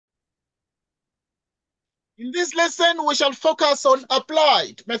In this lesson, we shall focus on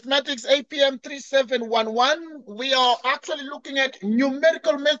applied mathematics APM 3711. We are actually looking at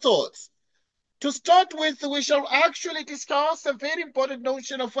numerical methods. To start with, we shall actually discuss a very important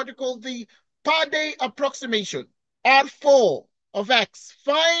notion of what we call the Pade Approximation, R4 of X.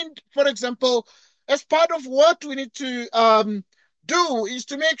 Find, for example, as part of what we need to do is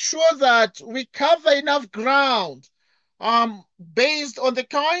to make sure that we cover enough ground based on the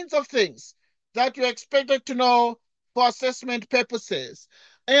kinds of things that you're expected to know for assessment purposes.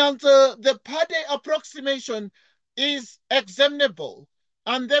 And the Pade approximation is examinable.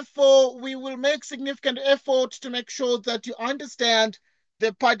 And therefore, we will make significant effort to make sure that you understand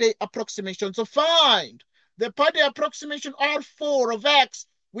the Pade approximation. So find the Pade approximation R4 of X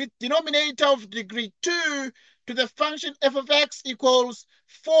with denominator of degree 2 to the function f of x equals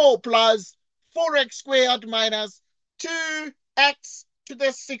 4 plus 4x squared minus 2x to the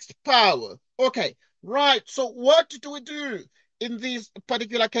 6th power. Okay, right. So what do we do in this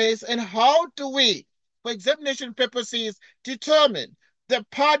particular case, and how do we, for examination purposes, determine the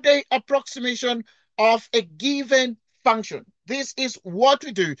Pade approximation of a given function? This is what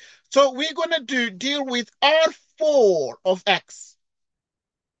we do. So we're going to deal with R4 of x.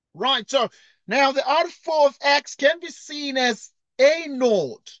 Right, so now the R4 of x can be seen as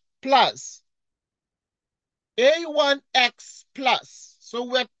A0 plus A1x plus. So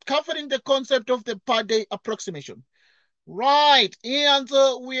we're covering the concept of the Pade approximation. Right, and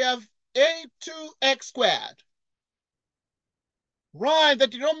we have A2x squared. Right, the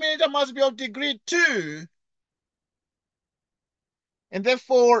denominator must be of degree 2. And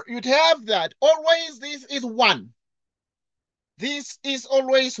therefore, you'd have that. Always this is 1. This is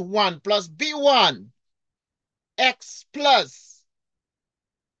always 1 plus B1 x plus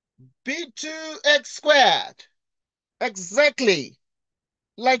B2x squared. Exactly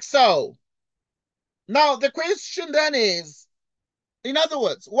like so. Now, the question then is, in other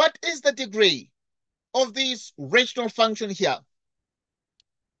words, what is the degree of this rational function here?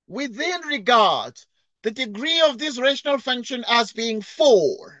 We then regard the degree of this rational function as being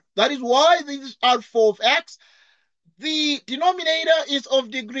 4. That is why these are 4 of x. The denominator is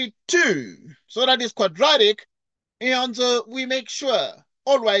of degree 2, so that is quadratic, and we make sure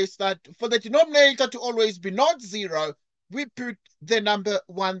always that for the denominator to always be not 0, we put the number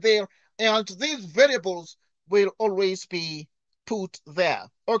 1 there, and these variables will always be put there.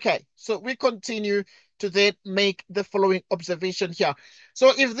 Okay, so we continue to then make the following observation here.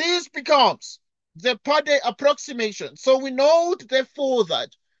 So if this becomes the Pade approximation, so we note therefore that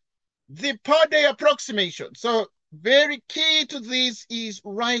the Pade approximation, so very key to this is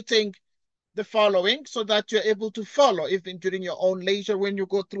writing the following so that you're able to follow even during your own leisure when you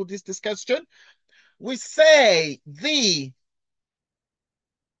go through this discussion. We say the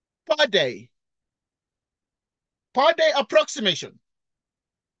Pade approximation.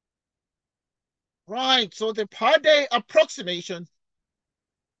 Right, so the Pade approximation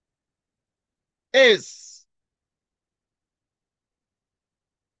is,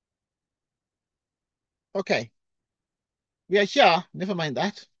 okay, we are here, never mind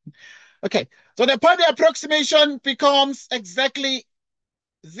that. Okay, so the Pade approximation becomes exactly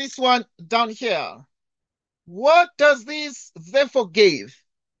this one down here. What does this therefore give?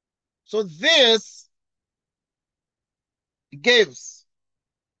 So this gives,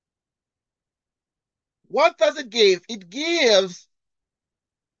 what does it give? It gives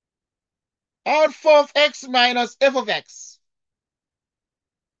R4 of x minus f of x.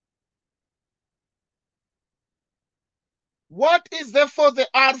 What is therefore the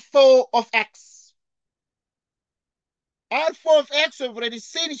R4 of x? R4 of x we've already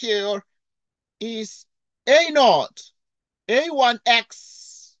seen here is A0,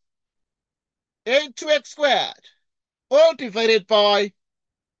 A1x, A2x squared, all divided by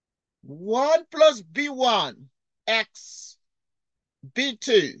 1 plus B1 x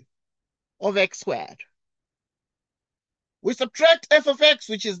B2 of x squared. We subtract f of x,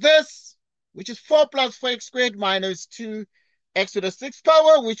 which is this, which is 4 plus 4x squared minus 2x to the 6th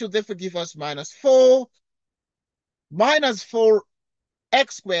power, which will therefore give us minus 4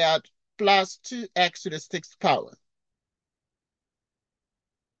 x squared plus 2x to the 6th power,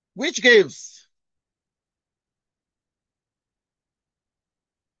 which gives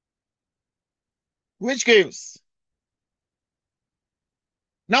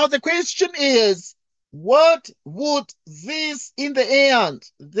now the question is, what would this in the end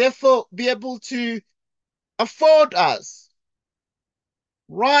therefore be able to afford us?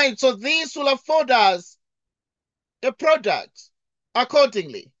 Right, so this will afford us a product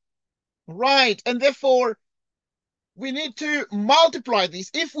accordingly. Right, and therefore we need to multiply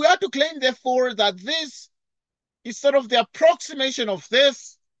this. If we are to claim therefore that this instead of the approximation of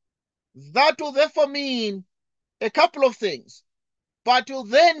this, that will therefore mean a couple of things. But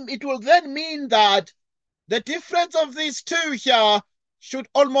it will then mean that the difference of these two here should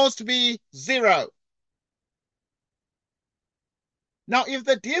almost be 0. Now, if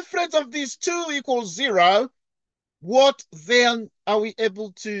the difference of these two equals 0, what then are we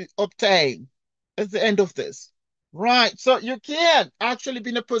able to obtain at the end of this? Right, so you can actually be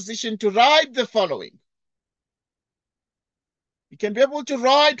in a position to write the following. You can be able to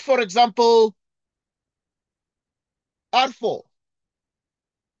write, for example, R4,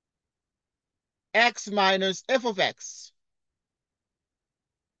 x minus f of x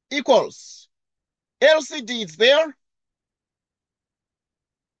equals, LCD is there,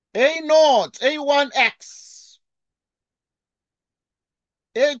 A0, A1x,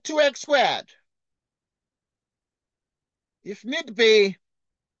 A2x squared. If need be,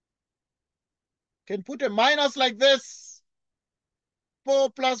 can put a minus like this,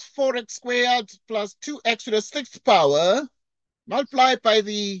 4 plus 4x squared plus 2x to the 6th power, multiplied by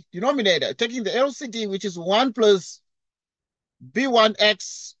the denominator, taking the LCD, which is 1 plus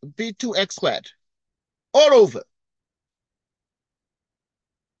b1x, b2x squared, all over.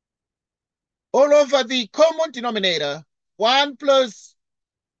 All over the common denominator, 1 plus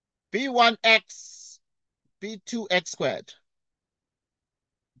b1x, b2x squared.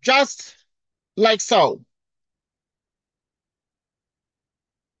 Just like so.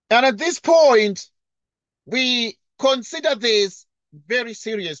 And at this point, we consider this very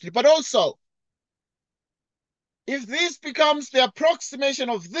seriously. But also, if this becomes the approximation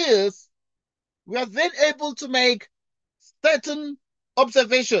of this, we are then able to make certain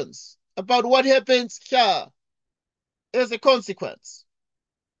observations about what happens here as a consequence.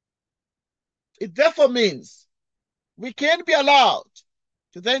 It therefore means we can be allowed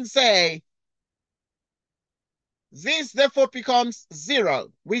to then say this therefore becomes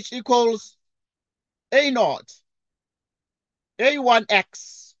 0, which equals A0,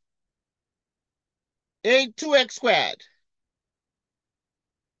 A1x, A2x squared,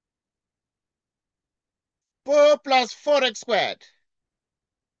 4 plus 4x squared,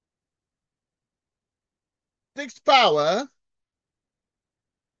 6th power,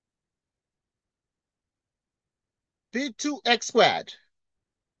 b2x squared.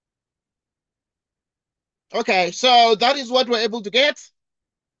 Okay, so that is what we're able to get.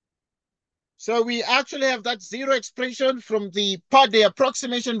 So we actually have that 0 expression from the Pade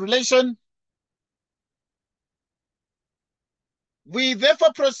approximation relation. We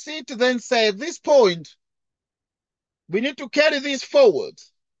therefore proceed to then say at this point, we need to carry this forward.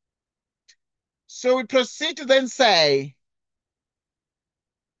 So we proceed to then say,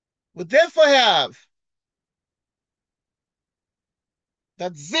 we therefore have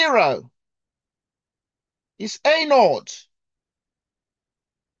that 0 is A0,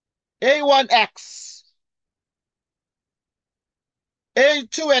 A1x,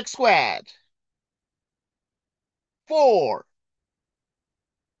 A2x squared, 4,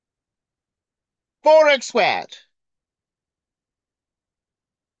 4x squared,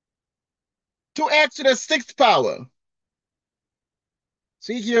 2x to the 6th power.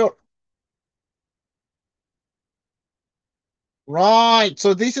 See here. Right,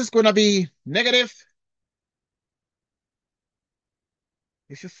 so this is going to be negative.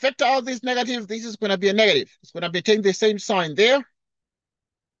 If you factor out this negative, this is going to be a negative. It's going to be taking the same sign there.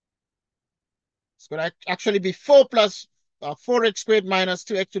 It's going to actually be 4 plus 4x squared minus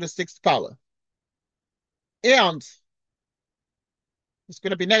 2x to the 6th power. And it's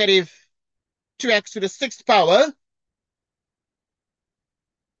going to be negative 2x to the 6th power,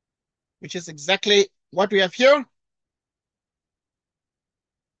 which is exactly what we have here.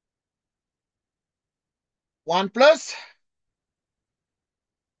 1 plus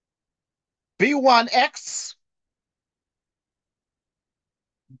b1x,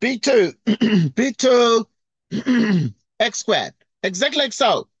 b2, b2 x squared. Exactly like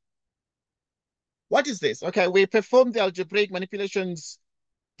so. What is this? Okay, we perform the algebraic manipulations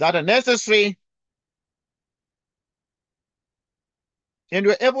that are necessary, and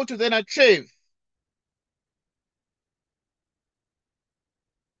we're able to then achieve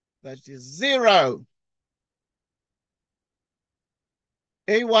that is 0,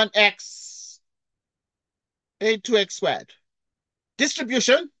 A1x, A2x squared.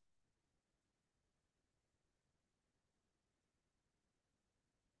 Distribution.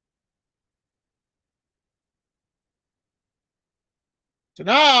 So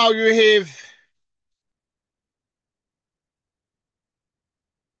now you have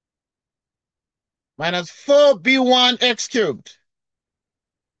minus 4b1x cubed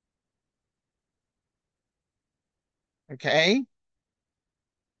Okay.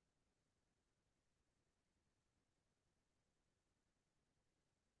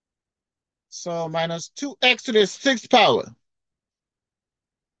 So minus 2x to the 6th power.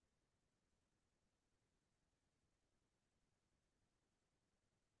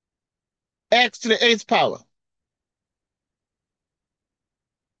 X to the 8th power.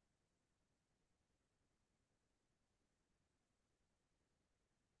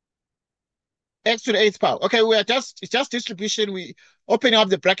 X to the 8th power. Okay, it's just distribution. We open up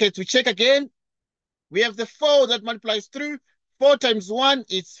the brackets. We check again. We have the 4 that multiplies through. 4 times 1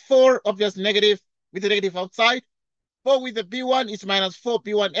 is 4, obviously negative, with the negative outside. 4 with the B1 is minus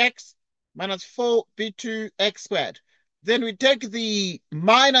 4B1x, minus 4B2x squared. Then we take the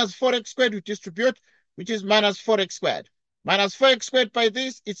minus 4x squared, we distribute, which is minus 4x squared. Minus 4x squared by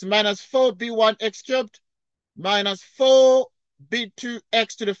this, it's minus 4B1x cubed, minus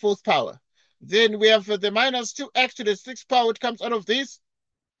 4B2x to the 4th power. Then we have the minus 2x to the 6th power, which comes out of this.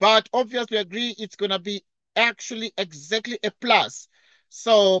 But obviously, agree it's going to be actually exactly a plus.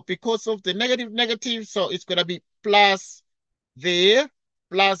 So because of the negative, so it's going to be plus there,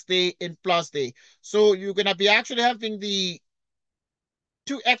 and plus there. So you're going to be actually having the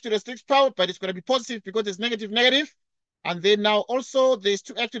 2x to the 6th power, but it's going to be positive because it's negative. And then now also there's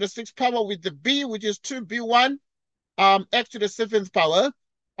 2x to the 6th power with the b, which is 2b1 x to the 7th power.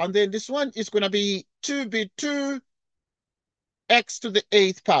 And then this one is going to be 2b2 x to the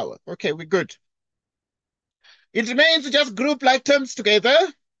 8th power. Okay, we're good. It remains to just group like terms together.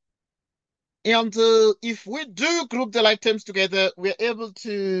 And if we do group the like terms together, we're able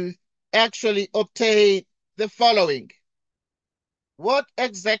to actually obtain the following. What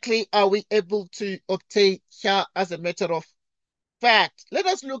exactly are we able to obtain here as a matter of fact? Let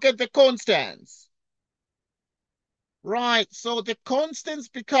us look at the constants. Right, so the constants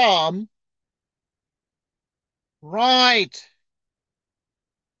become, right.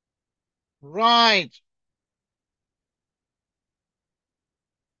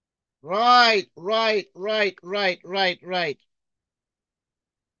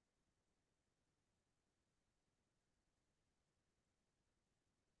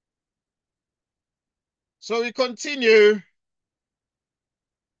 So we continue.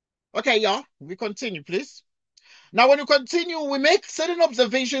 Okay, yeah, we continue, please. Now, when we continue, we make certain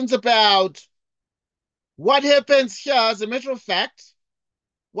observations about what happens here as a matter of fact.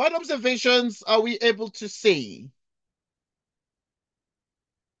 What observations are we able to see?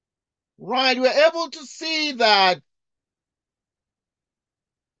 Right, we're able to see that.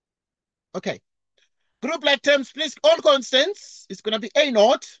 Okay, group like terms, please, all constants. It's going to be A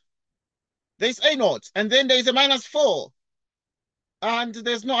naught. There's A naught, and then there's a minus 4. And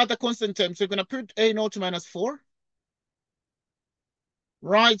there's no other constant term, so we're going to put A naught to minus 4.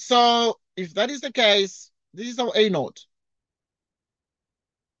 Right, so if that is the case, this is our A naught.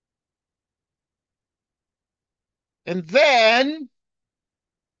 And then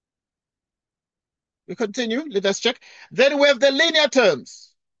we continue. Let us check. Then we have the linear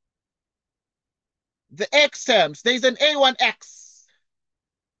terms. The x terms. There is an A1x.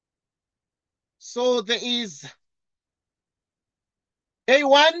 So there is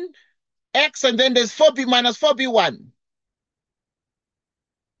A1x, and then there's 4b minus 4b1.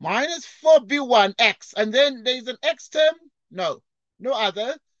 Minus 4b1x. And then there's an x term. No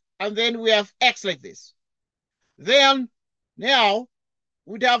other. And then we have x like this. Then now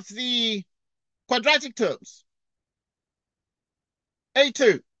we'd have the quadratic terms.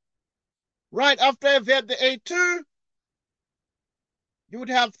 A2. Right after I've had the A2, you would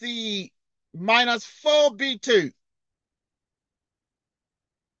have the minus 4b2.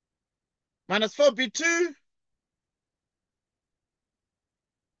 Minus 4b2.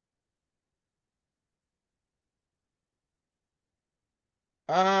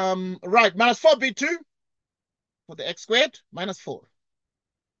 Right, minus 4b2 for the x squared, minus 4.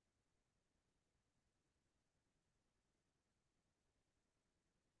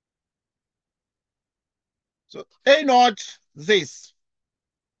 So A naught, this.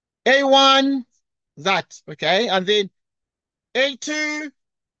 A1, that, okay? And then A2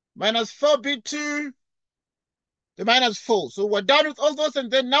 minus 4b2, the minus 4. So we're done with all those, and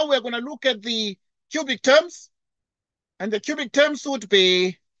then now we're going to look at the cubic terms. And the cubic terms would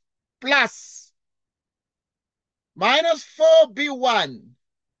be plus minus 4b1.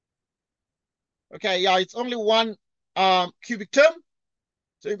 Okay, yeah, it's only one cubic term.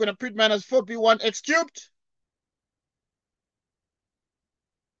 So you're going to put minus 4b1 x cubed.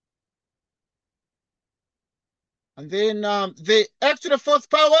 And then the x to the 4th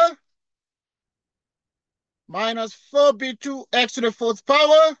power minus 4b2 x to the 4th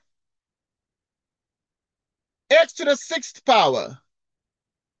power x to the 6th power.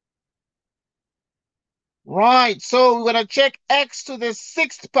 Right, so we're going to check x to the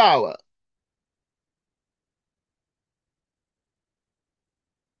 6th power.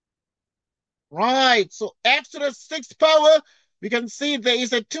 Right, so x to the 6th power, we can see there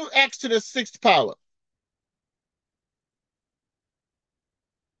is a 2x to the 6th power.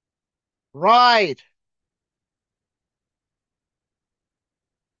 Right.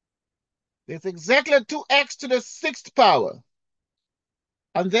 There's exactly 2x to the 6th power.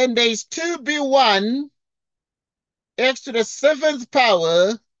 And then there's 2b1 x to the 7th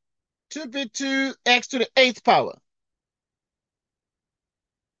power, 2b2 x to the 8th power.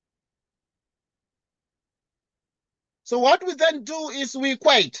 So what we then do is we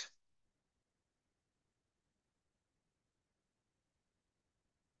equate.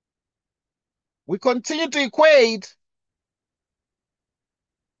 We continue to equate.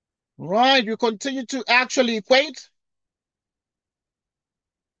 Right, we continue to actually equate.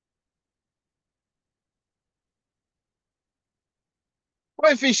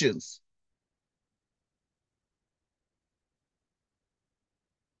 Coefficients.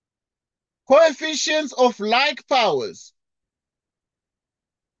 Coefficients of like powers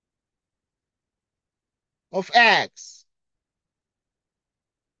of x.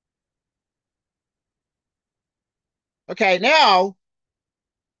 Okay, now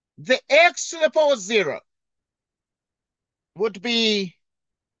the x to the power 0 would be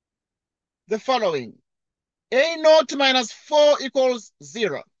the following. A0 minus 4 equals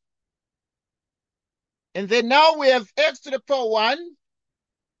 0. And then now we have x to the power 1,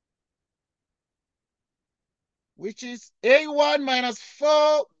 which is A1 minus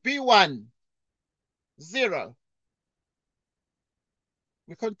 4B1, 0.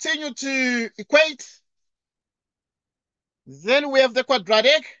 We continue to equate. Then we have the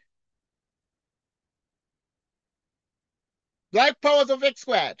quadratic. Like powers of x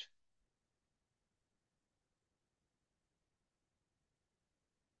squared.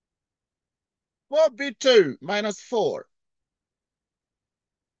 Four B2 minus 4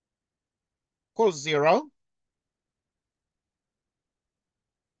 equals 0.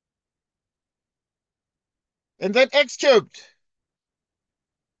 And then x cubed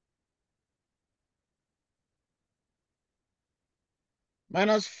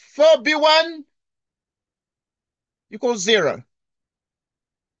minus 4b1 equals 0.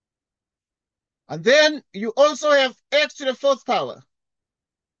 And then you also have x to the 4th power.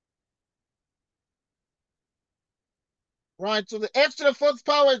 Right, so the x to the 4th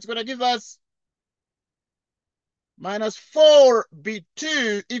power is going to give us minus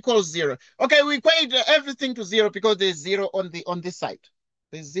 4b2 equals 0. Okay, we equate everything to 0 because there's 0 on this side.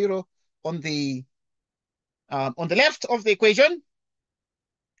 There's 0 on the left of the equation.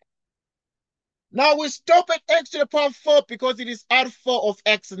 Now we stop at x to the power 4 because it is R4 of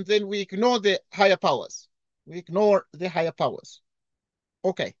x, and then we ignore the higher powers. We ignore the higher powers.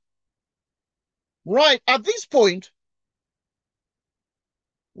 Okay. Right, at this point,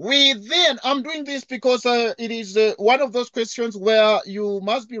 I'm doing this because it is one of those questions where you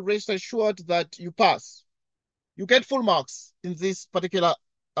must be rest assured that you pass. You get full marks in this particular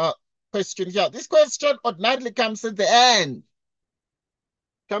question here. This question ordinarily comes at the end.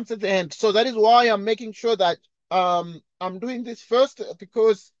 So that is why I'm making sure that I'm doing this first,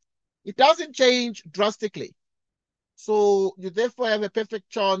 because it doesn't change drastically. So you therefore have a perfect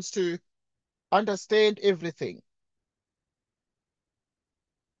chance to understand everything.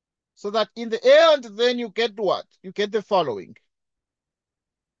 So that in the end, then you get what? You get the following.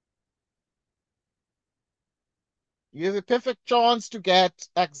 You have a perfect chance to get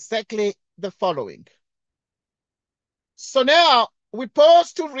exactly the following. So now we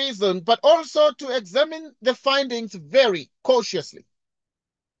pause to reason, but also to examine the findings very cautiously.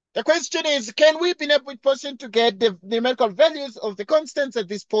 The question is, can we be able to get the numerical values of the constants at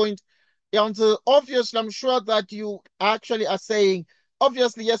this point? And obviously, I'm sure that you actually are saying,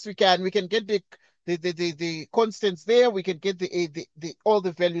 obviously, yes, we can. We can get the constants there. We can get all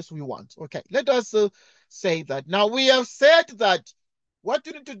the values we want. Okay, let us say that. Now, we have said that what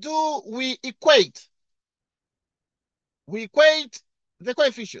you need to do, we equate. We equate the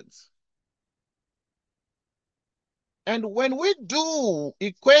coefficients. And when we do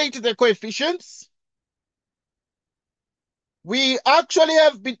equate the coefficients, we actually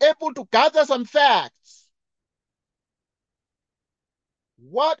have been able to gather some facts.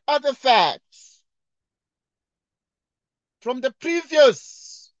 What are the facts? From the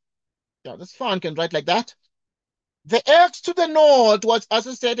previous, yeah, that's fine, can write like that. The x to the naught was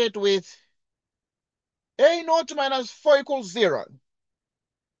associated with a naught minus 4 equals 0.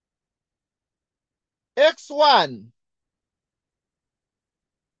 x1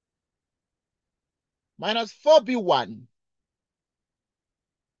 minus 4b1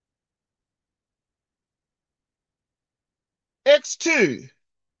 x2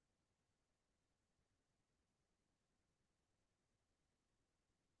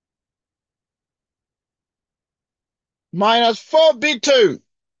 minus 4b2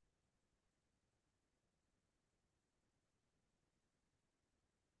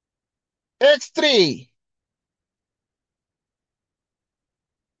 x3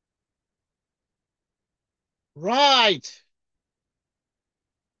 right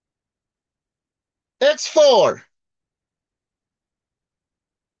x4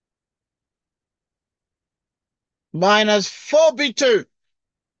 minus 4b2.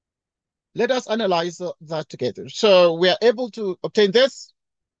 Let us analyze that together. So we are able to obtain this.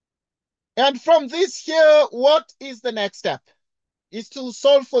 And from this here, what is the next step? Is to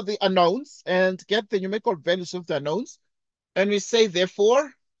solve for the unknowns and get the numerical values of the unknowns. And we say,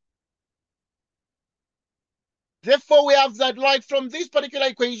 therefore, we have that, like, from this particular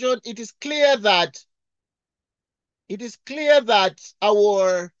equation, it is clear that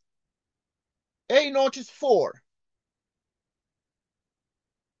our A naught is 4.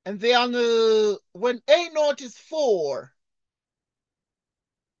 And then when A naught is 4,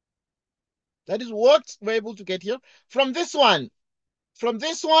 that is what we're able to get here. From this one,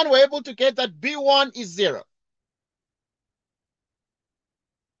 we're able to get that B1 is 0.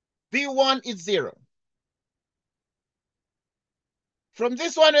 B1 is 0. From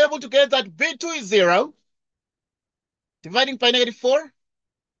this one, we're able to get that B2 is 0. Dividing by -4.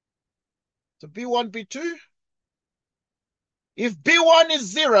 So B1, B2. If B1 is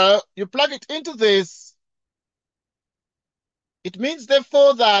 0, you plug it into this. It means,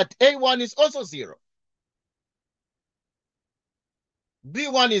 therefore, that A1 is also 0.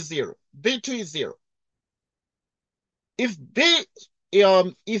 B1 is 0. B2 is 0. If B2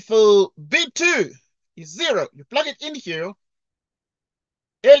 is 0, you plug it in here.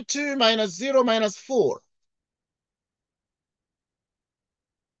 A2 minus 0 minus 4.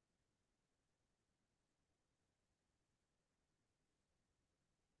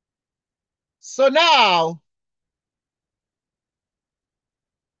 So now,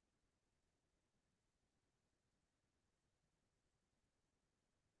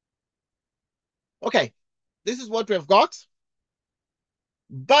 okay, this is what we have got.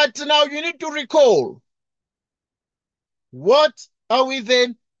 But now you need to recall. What are we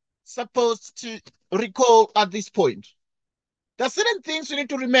then supposed to recall at this point? There are certain things we need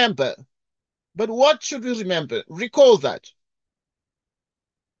to remember. But what should we remember? Recall that.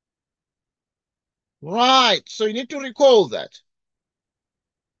 Right, so you need to recall that.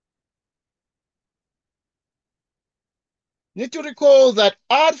 You need to recall that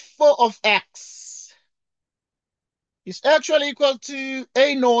R4 of x is actually equal to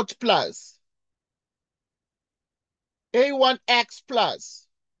A naught plus A1x plus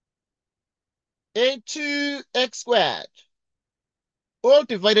A2x squared, all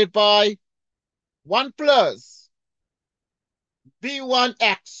divided by 1 plus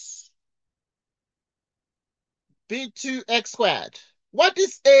B1x, B2x squared. What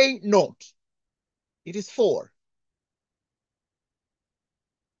is A naught? It is 4.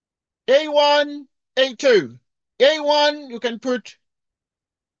 A1, A2. A1, you can put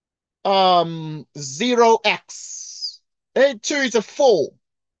 0x. A2 is a 4.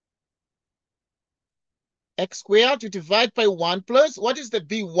 X squared, you divide by 1 plus. What is the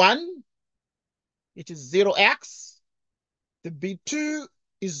B1? It is 0x. The B2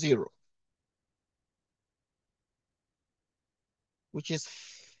 is 0. Which is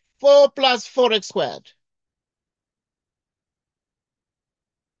 4 plus 4x squared.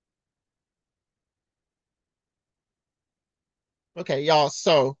 Okay, yeah,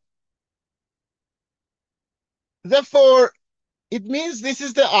 so therefore, it means this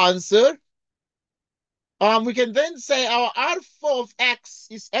is the answer. We can then say our R4 of x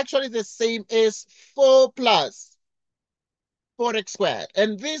is actually the same as 4 plus 4x squared.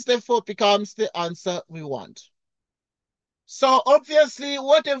 And this, therefore, becomes the answer we want. So obviously,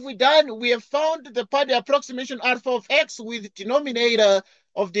 what have we done? We have found the Pade approximation R4 of x with denominator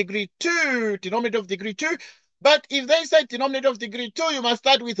of degree 2, denominator of degree 2. But if they say denominator of degree 2, you must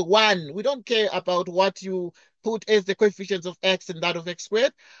start with 1. We don't care about what you put as the coefficients of x and that of x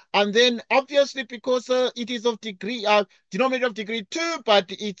squared. And then obviously, because it is of degree, denominator of degree 2, but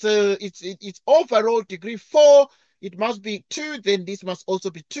it's overall degree 4, it must be 2, then this must also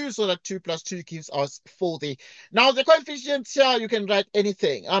be 2, so that 2 plus 2 gives us 4 there. Now, the coefficients here, you can write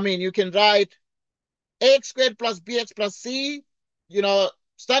anything. I mean, you can write ax squared plus bx plus c,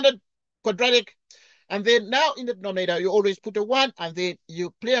 standard quadratic. And then now in the denominator, you always put a 1, and then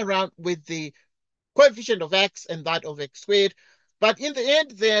you play around with the coefficient of x and that of x squared. But in the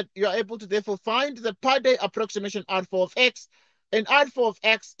end, then you are able to therefore find the Pade approximation R4 of x. And R4 of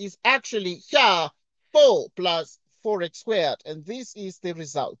x is actually here 4 plus 4x squared. And this is the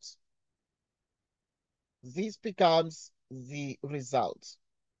result. This becomes the result.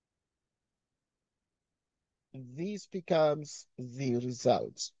 This becomes the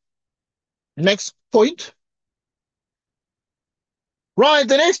result. Next point. Right,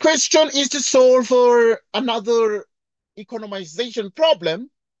 the next question is to solve for another economization problem.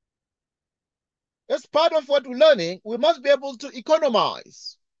 As part of what we're learning, we must be able to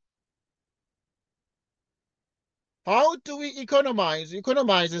economize. How do we economize? We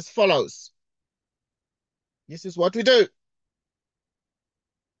economize as follows. This is what we do.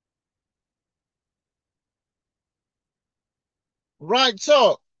 Right,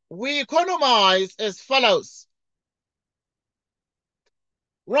 so we economize as follows.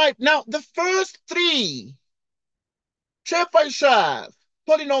 Right, now the first 3 Chebyshev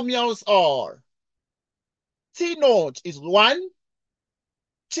polynomials are T0 is 1,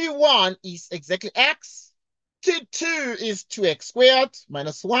 T1 is exactly x, T2 is 2x squared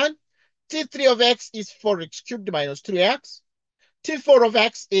minus 1, T3 of x is 4x cubed minus 3x, T4 of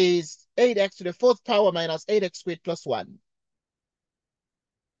x is 8x to the 4th power minus 8x squared plus 1.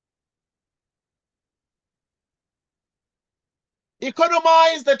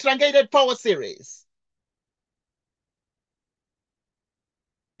 Economize the truncated power series.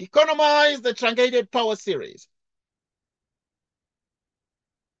 Economize the truncated power series.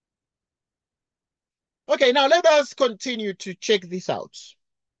 Okay, now let us continue to check this out.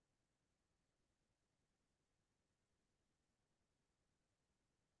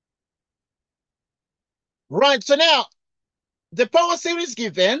 Right, so now the power series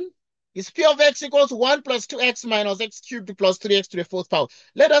given is P of x equals 1 plus 2x minus x cubed plus 3x to the 4th power.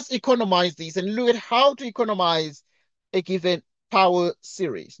 Let us economize this and look at how to economize a given power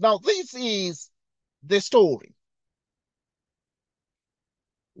series. Now, this is the story.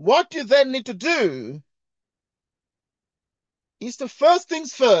 What you then need to do is to first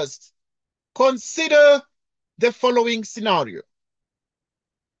things first, consider the following scenario.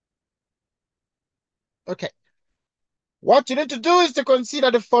 Okay. What you need to do is to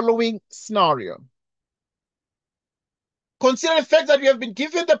consider the following scenario. Consider the fact that we have been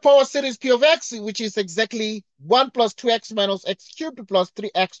given the power series P of x, which is exactly 1 plus 2x minus x cubed plus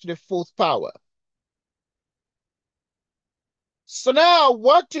 3x to the 4th power. So now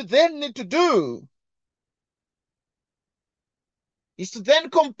what you then need to do is to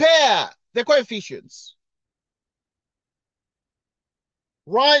then compare the coefficients.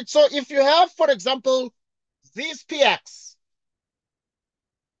 Right? So if you have, for example, this px,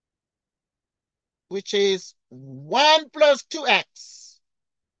 which is 1 plus 2x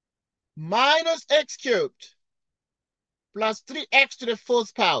minus x cubed plus 3x to the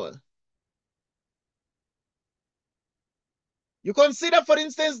 4th power. You consider, for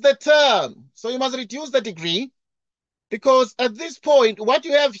instance, the term. So you must reduce the degree, because at this point, what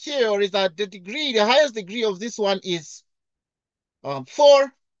you have here is that the degree, the highest degree of this one is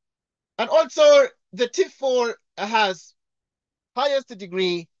 4. And also the T4 has highest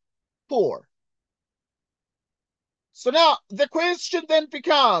degree 4. So now the question then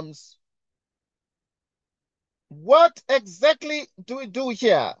becomes, what exactly do we do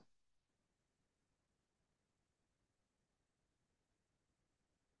here?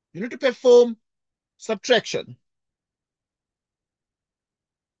 You need to perform subtraction.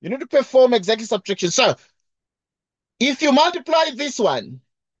 You need to perform exactly subtraction. So if you multiply this one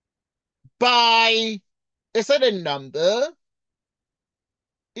by a certain number,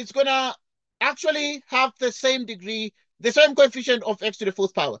 it's going to actually have the same degree, the same coefficient of x to the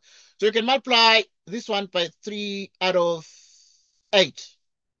 4th power. So you can multiply this one by 3 out of 8.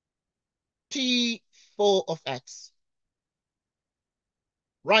 T4 of x.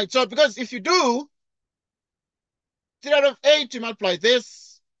 Right, so because if you do 3 out of 8, you multiply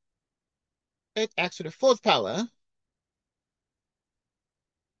this, 8x to the 4th power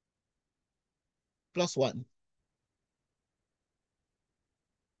plus 1.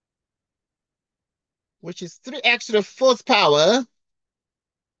 Which is 3x to the 4th power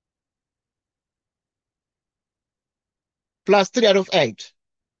plus 3 out of 8.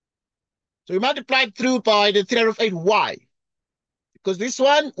 So we multiplied through by the 3 out of 8. Why? Because this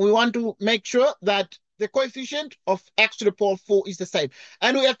one, we want to make sure that the coefficient of x to the power 4 is the same.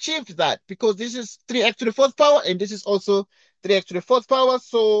 And we achieved that because this is 3x to the 4th power and this is also 3x to the 4th power.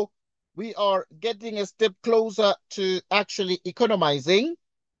 So we are getting a step closer to actually economizing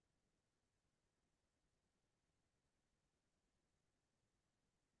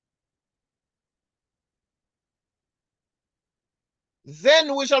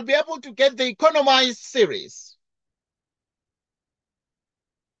then we shall be able to get the economized series.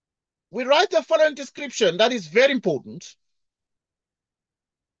 We write the following description that is very important.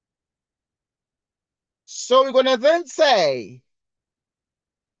 So we're going to then say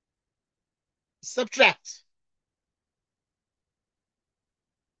subtract.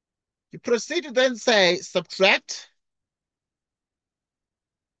 You proceed to then say subtract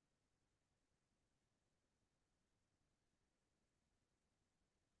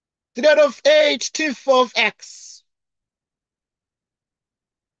three out of 8 T4 of x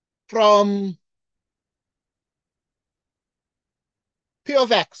from P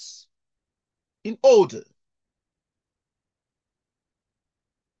of x in order.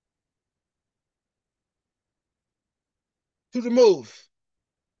 To remove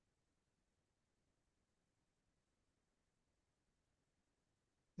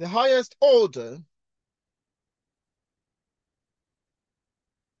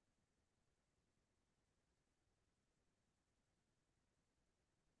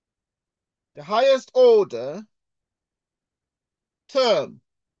the highest order term.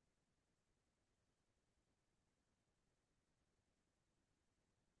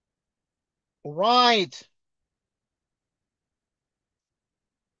 Right.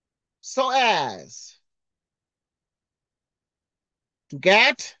 So as to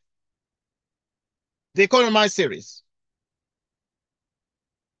get the economized series.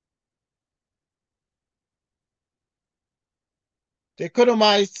 The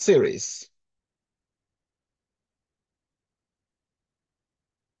economized series.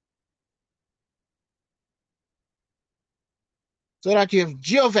 So that you have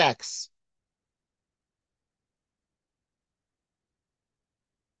g of x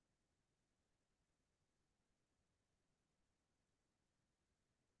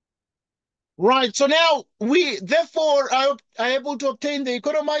right. So now we therefore are able to obtain the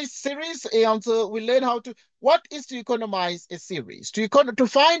economized series, and we learn how to what is to economize a series. To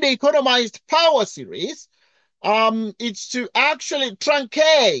find the economized power series, it's to actually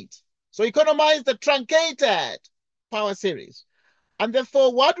truncate. So economize the truncated power series. And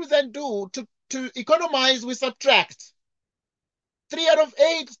therefore, what we then do to economize, we subtract 3 out of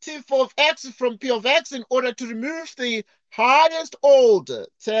 8 T4 of x from P of x in order to remove the highest order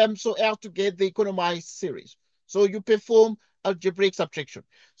term so as to get the economized series. So you perform algebraic subtraction.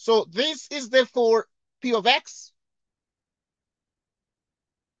 So this is therefore P of x.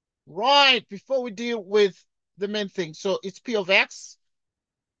 Right, before we deal with the main thing. So it's P of x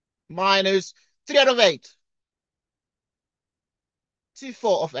minus 3 out of 8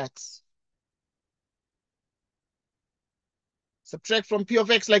 T4 of x. Subtract from P of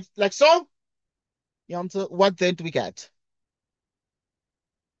x like so. You answer, what then do we get?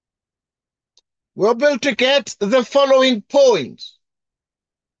 We're able to get the following point.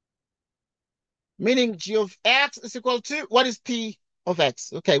 Meaning g of x is equal to, what is P of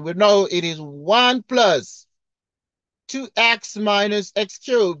x? Okay, we know it is 1 plus 2x minus x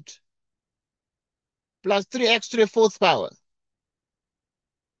cubed plus 3x to the 4th power.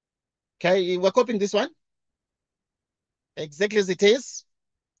 Okay, we're copying this one. Exactly as it is.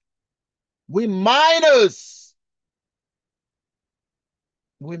 We minus.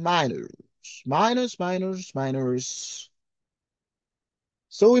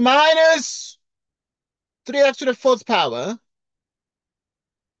 So we minus 3x to the 4th power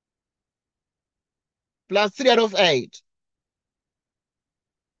plus 3 out of 8.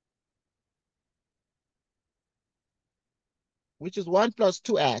 Which is 1 plus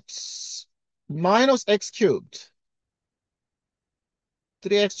 2x minus x cubed.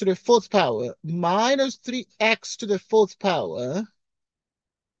 3x to the 4th power minus 3x to the 4th power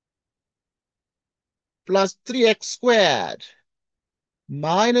plus 3x squared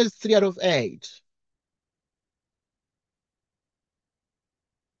minus 3 out of 8.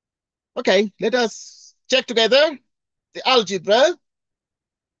 Okay, let us check together the algebra.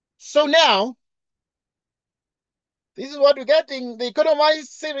 So now, this is what we're getting. The economized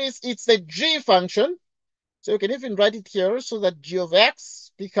series, it's the g function. So you can even write it here so that g of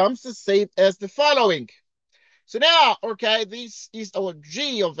x becomes the same as the following. So now, okay, this is our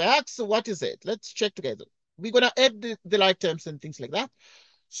g of x. So what is it? Let's check together. We're going to add the like terms and things like that.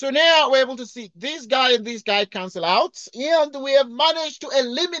 So now we're able to see this guy and this guy cancel out. And we have managed to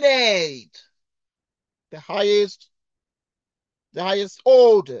eliminate the highest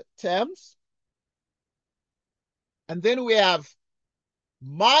order terms. And then we have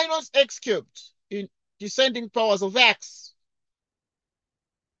minus x cubed in descending powers of x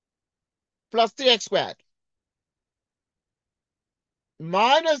plus 3x squared.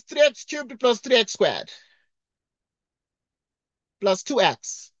 Minus 3x cubed plus 3x squared. plus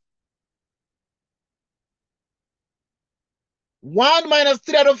 2x. 1 minus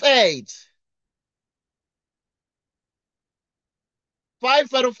 3 out of 8.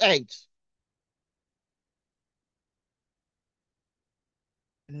 5 out of 8.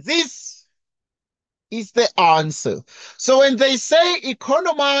 This is the answer. So when they say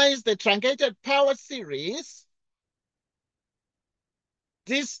economize the truncated power series,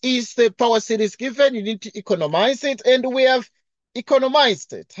 this is the power series given. You need to economize it, and we have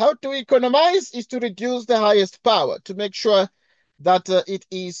economized it. How to economize is to reduce the highest power to make sure that it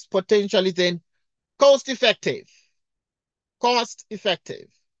is potentially then cost effective. Cost effective.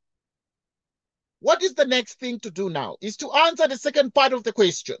 What is the next thing to do now? Is to answer the second part of the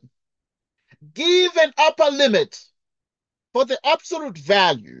question. Give an upper limit for the absolute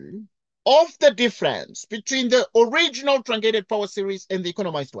value of the difference between the original truncated power series and the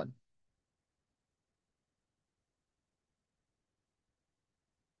economized one.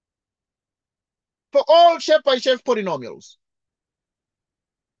 For all Chef-by-Chef polynomials.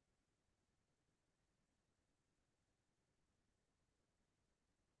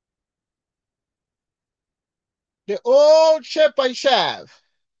 The old Chef-by-Chef.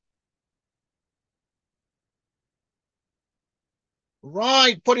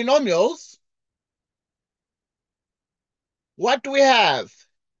 Right, polynomials. What do we have?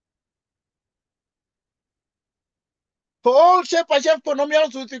 For all Chef-by-Chef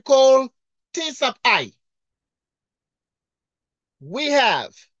polynomials, which we call T sub I, we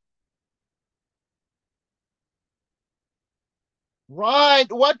have, right,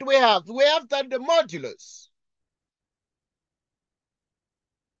 what do we have? We have that the modulus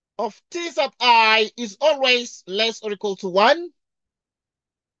of T sub I is always less or equal to 1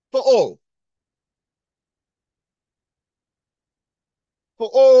 for all. For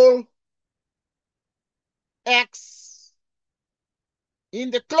all x in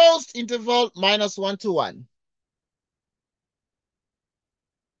the closed interval -1 to 1.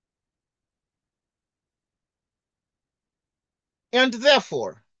 And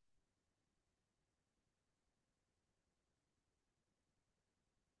therefore,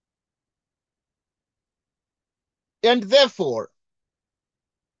 and therefore,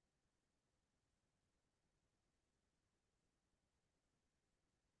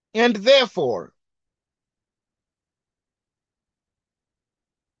 and therefore,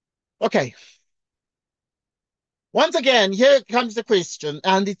 okay. Once again, here comes the question,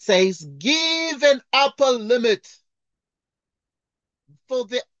 and it says, give an upper limit for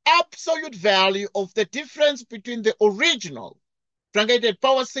the absolute value of the difference between the original truncated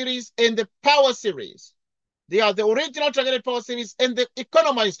power series and the power series. They are the original truncated power series and the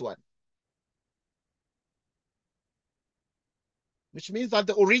economized one. Which means that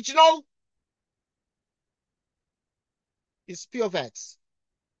the original is P of x.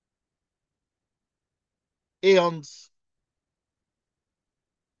 And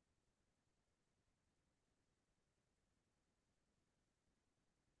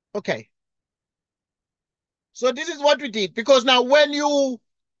okay. So this is what we did, because now when you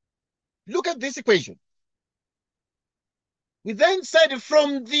look at this equation, we then said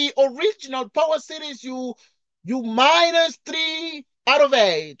from the original power series, you minus 3 out of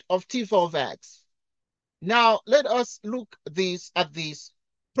 8 of T4 of x. Now let us look at this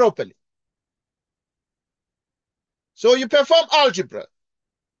properly. So you perform algebra.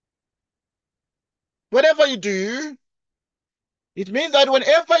 Whatever you do, it means that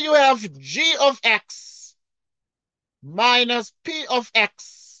whenever you have g of x minus p of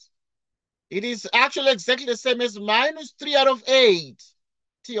x, it is actually exactly the same as minus 3 out of 8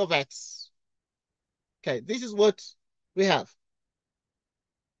 t of x. Okay, this is what we have.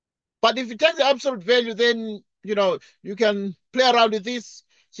 But if you take the absolute value, then, you can play around with this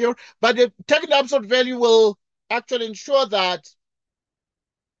here. But taking the absolute value will actually ensure that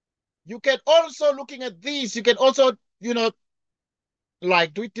you can also, looking at this, you can also,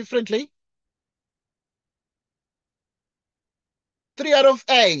 like do it differently. 3 out of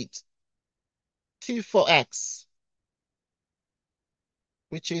 8 t for x,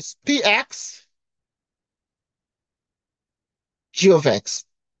 which is px g of x.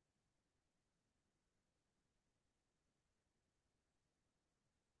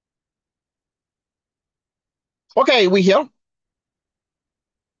 Okay, we here.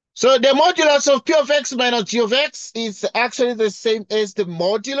 So the modulus of p of x minus g of x is actually the same as the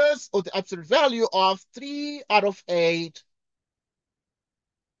modulus of the absolute value of 3 out of 8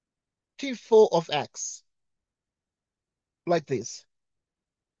 t4 of x. Like this.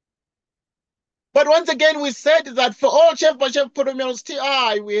 But once again, we said that for all Chef-by-Chef polynomials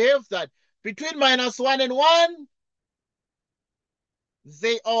ti, we have that between -1 and 1,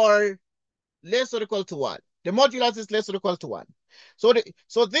 they are less or equal to 1. The modulus is less or equal to 1. So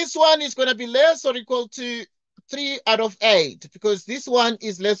this one is going to be less or equal to 3 out of 8 because this one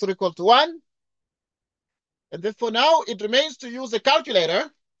is less or equal to 1. And therefore now it remains to use a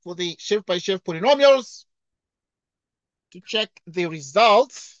calculator for the shift-by-shift polynomials to check the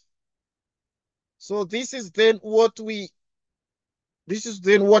results. So this is then what we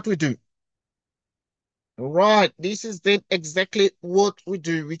do. All right, this is then exactly what we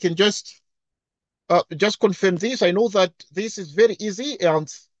do. We can just confirm this. I know that this is very easy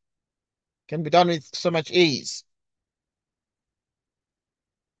and can be done with so much ease.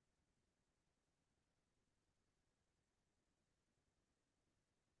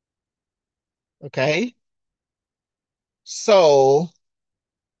 Okay. So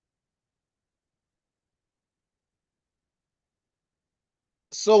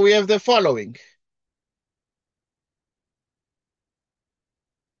we have the following.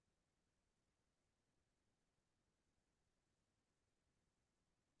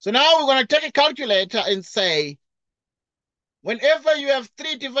 So now we're going to take a calculator and say, whenever you have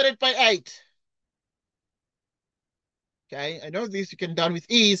 3 divided by 8, okay, I know this you can done with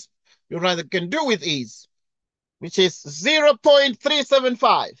ease, you rather can do with ease, which is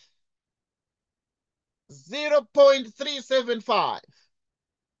 0.375. 0.375.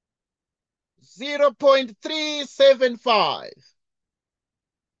 0.375.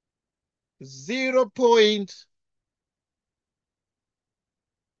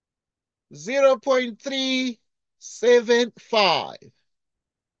 0.375.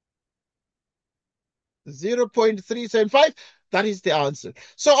 0.375. That is the answer.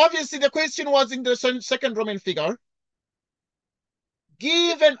 So obviously the question was in the second Roman figure.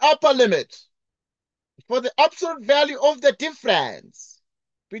 Give an upper limit for the absolute value of the difference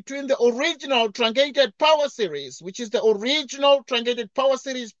between the original truncated power series, which is the original truncated power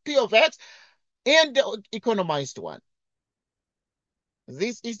series P of X, and the economized one.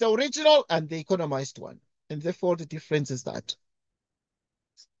 This is the original and the economized one. And therefore the difference is that.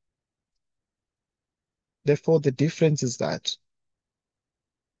 Therefore the difference is that.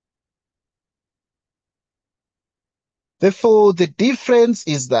 Therefore the difference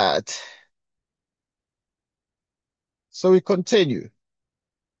is that. So we continue.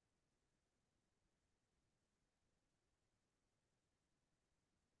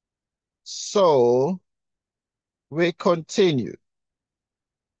 So we continue.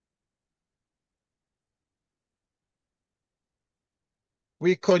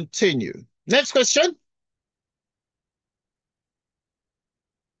 We continue. Next question.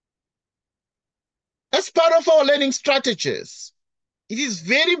 As part of our learning strategies, it is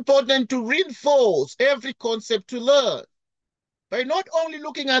very important to reinforce every concept to learn by not only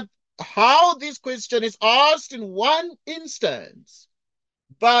looking at how this question is asked in one instance,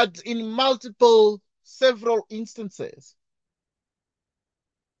 but in several instances.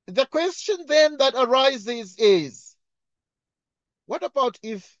 The question then that arises is, what about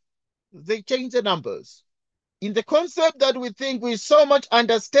if they change the numbers? In the concept that we think we so much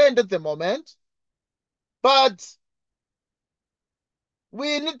understand at the moment, but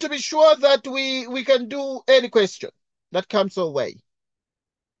we need to be sure that we can do any question that comes our way.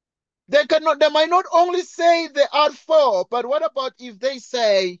 They might not only say the R4, but what about if they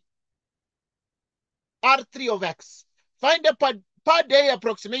say R3 of X? Find a Pade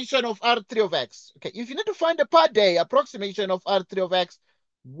approximation of R3 of X. Okay, if you need to find a Pade approximation of R3 of X,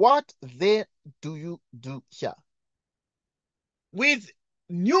 what then do you do here? With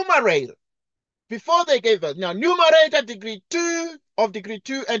numerator, before they gave us, now numerator degree 2 of degree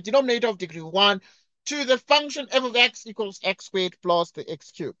 2 and denominator of degree 1 to the function f of x equals x squared plus the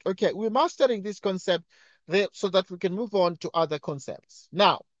x cubed. Okay, we're mastering this concept there so that we can move on to other concepts.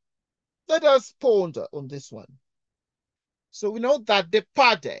 Now, let us ponder on this one. So we know that the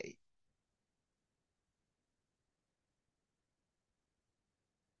Pade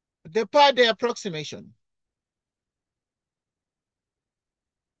approximation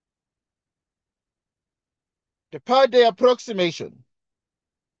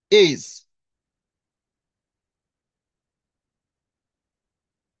is,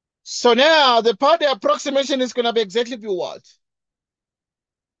 so now the Pade approximation is going to be exactly what?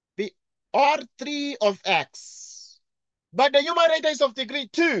 The R3 of x. But the numerator is of degree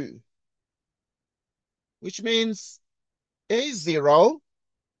 2, which means A0,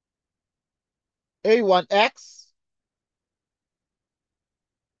 A1x,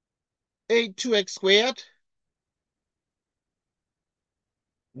 A2x squared,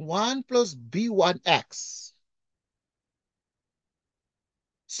 1 plus B1x.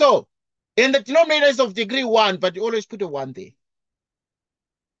 So, in the denominator is of degree 1, but you always put a 1 there.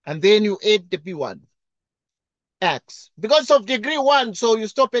 And then you add the B1, X. Because of degree 1, so you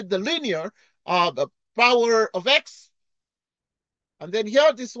stop at the linear the power of X. And then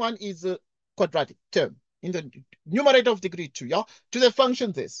here, this one is a quadratic term in the numerator of degree 2, yeah? To the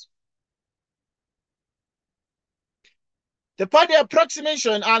function this. The Pade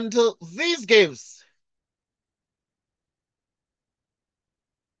approximation and this gives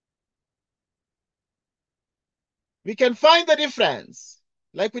we can find the difference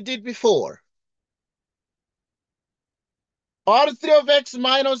like we did before. R3 of X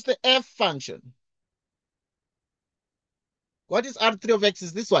minus the F function. What is R3 of X?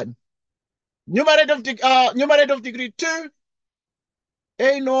 Is this one? Numerator of degree 2,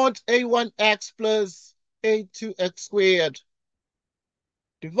 A naught A1X plus A2X squared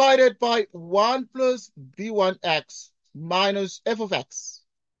divided by 1 plus B1X minus F of X.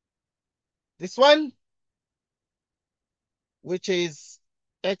 This one, which is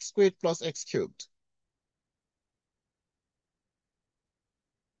X squared plus X cubed.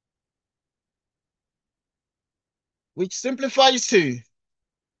 Which simplifies to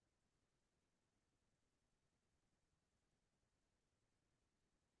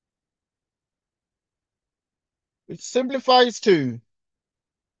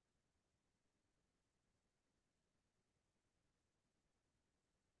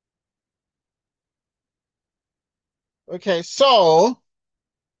okay, so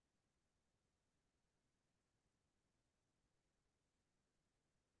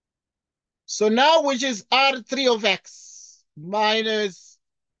now which is R3 of X minus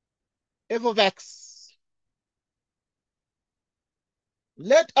F of X.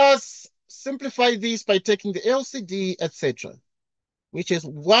 Let us simplify this by taking the LCD, etc., which is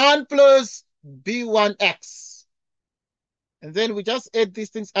 1 plus B1X. And then we just add these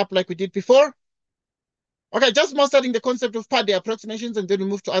things up like we did before. Okay, just mastering the concept of Pade approximations, and then we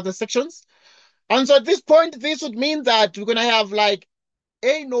move to other sections. And so at this point, this would mean that we're going to have like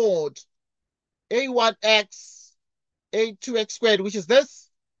A naught, A1X, A2X squared, which is this,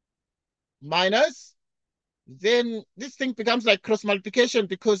 minus, then this thing becomes like cross multiplication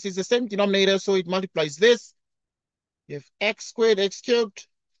because it's the same denominator, so it multiplies this. You have X squared, X cubed,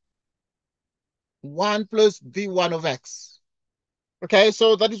 1 plus B1 of X. Okay,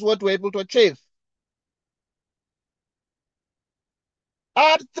 so that is what we're able to achieve.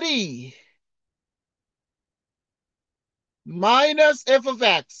 R3 minus F of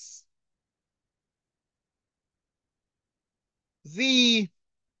X.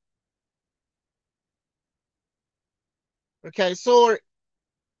 Okay, so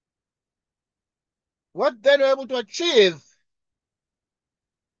what then we're able to achieve,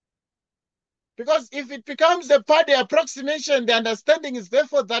 because if it becomes the Pade approximation, the understanding is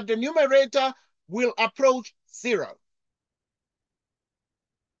therefore that the numerator will approach 0.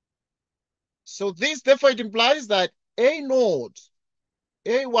 So this, therefore, it implies that A naught,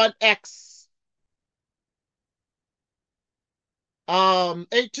 A1X,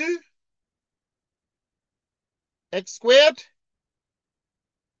 A2, X squared,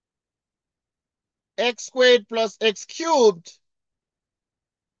 X squared plus X cubed,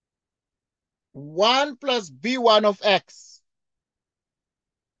 1 plus B1 of X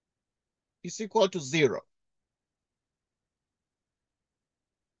is equal to 0.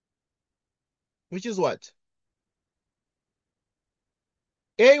 Which is what?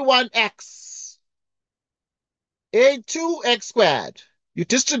 A1X, A2X squared. You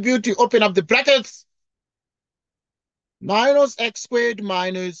distribute, you open up the brackets, minus X squared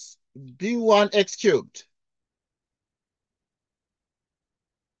minus B1X cubed.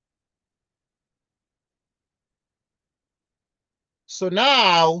 So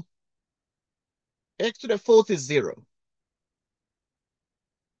now, X to the 4th is 0.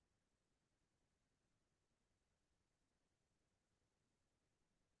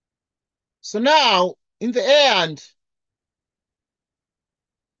 So now, in the end,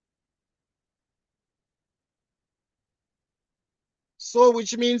 so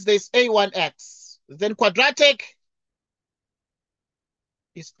which means there's A1X. Then quadratic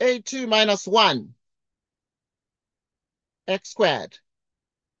is A2 minus 1, X squared.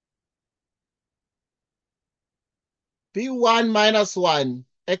 B1 minus 1,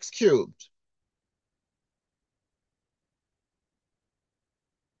 X cubed.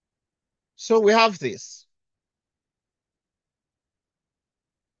 So we have this.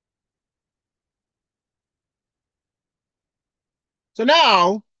 So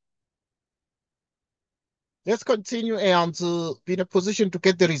now, let's continue and be in a position to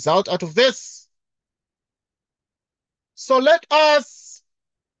get the result out of this. So let us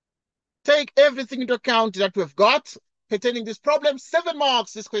take everything into account that we've got pertaining this problem. 7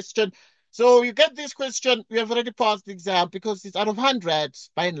 marks, this question. So you get this question, you have already passed the exam because it's out of 100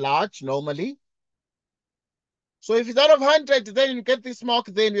 by and large, normally. So if it's out of 100, then you get this mark,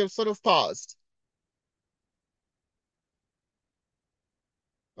 then you have sort of passed.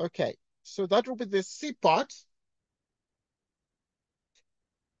 Okay, so that will be the C part.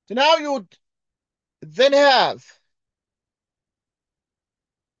 So now you then have,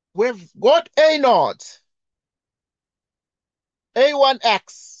 we've got A naught,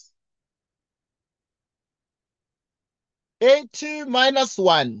 A1x, A2 minus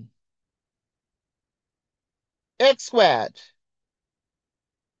 1, x squared,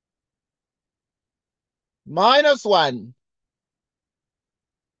 minus 1,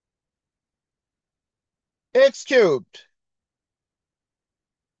 x cubed,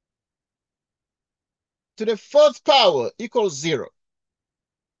 to the fourth power equals 0.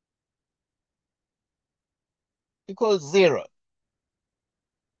 Equals 0.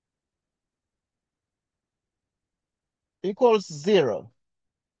 Equals 0.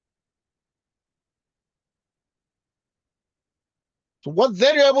 So what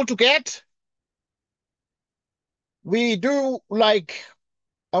then you're able to get? We do like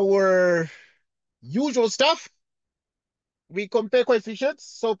our usual stuff. We compare coefficients.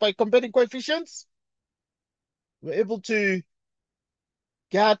 So by comparing coefficients, we're able to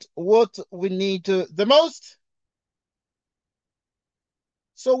get what we need the most.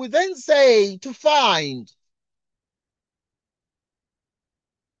 So we then say to find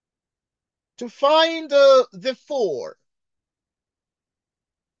the 4.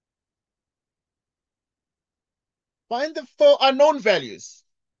 Find the 4 unknown values.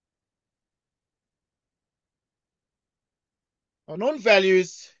 Unknown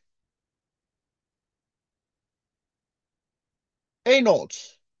values. A naught,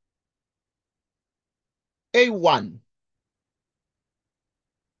 A1,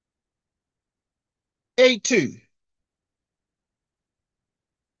 A2,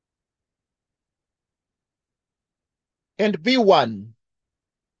 and B1.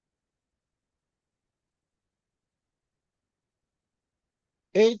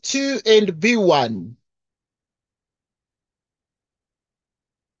 A2 and B1.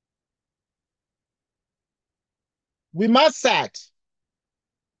 We must set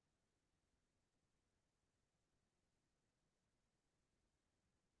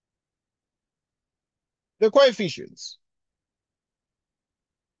the coefficients.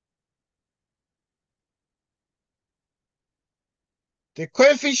 The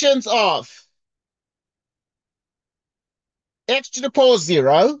coefficients of x to the power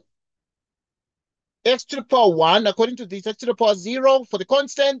 0, x to the power 1, according to this, x to the power 0 for the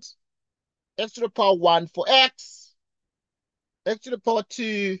constant, x to the power 1 for x to the power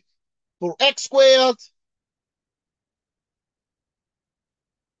 2 for x squared,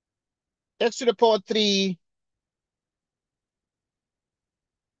 x to the power 3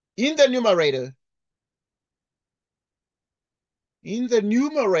 in the numerator.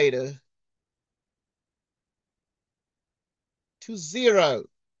 To 0.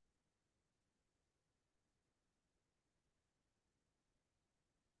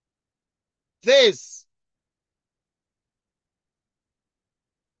 This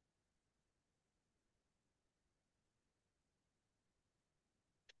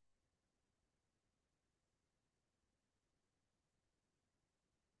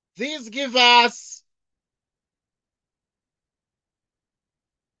give us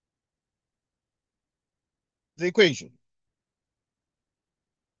the equation.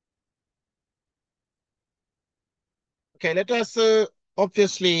 Okay, let us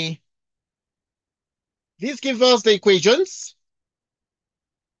obviously, this gives us the equations.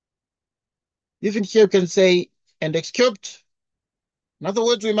 Even here you can say and x cubed. In other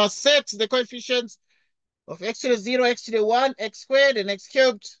words, we must set the coefficients of x to the 0, x to the 1, x squared, and x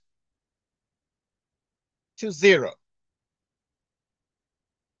cubed to 0.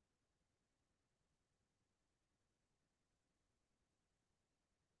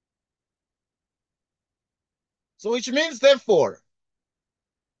 So which means, therefore,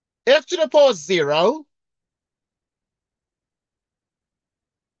 x to the power 0.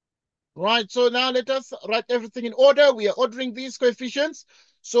 Right, so now let us write everything in order. We are ordering these coefficients.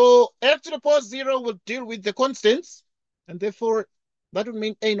 So x to the power 0 will deal with the constants, and therefore that would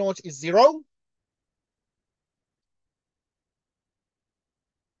mean A naught is 0.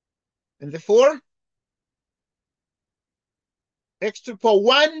 And therefore, x to the power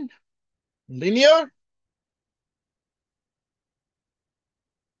 1, linear.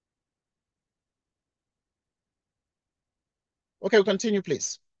 Okay, we'll continue,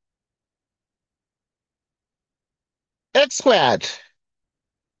 please. X squared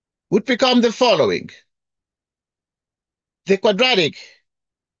would become the following. The quadratic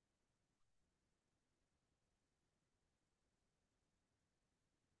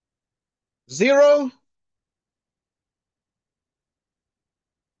zero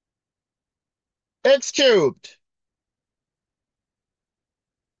x cubed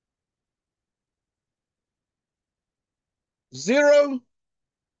zero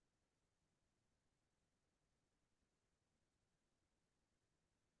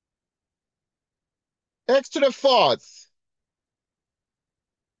x to the fourth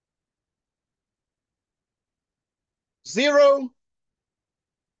zero.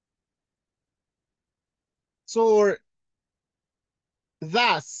 So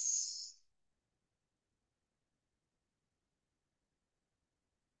thus,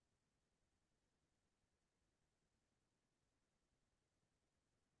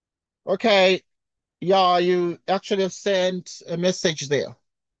 okay, yeah, you actually have sent a message there.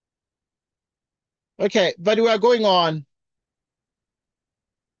 Okay, but we are going on.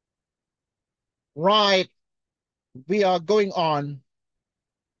 Right, we are going on.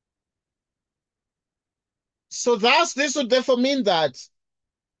 So thus, this would therefore mean that,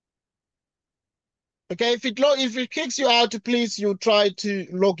 okay, if it kicks you out, please, you try to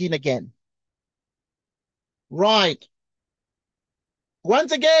log in again. Right.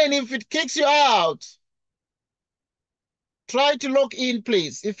 Once again, if it kicks you out, try to log in,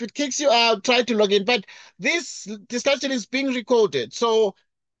 please. If it kicks you out, try to log in. But this discussion is being recorded. So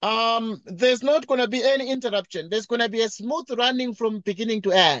there's not going to be any interruption. There's going to be a smooth running from beginning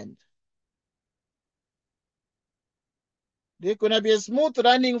to end. There's going to be a smooth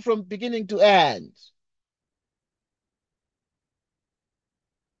running from beginning to end.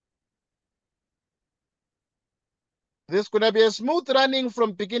 There's going to be a smooth running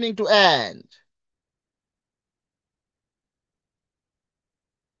from beginning to end.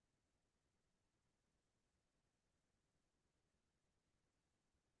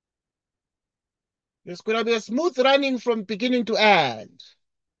 There's going to be a smooth running from beginning to end.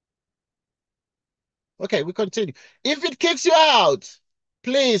 Okay, we continue. If it kicks you out,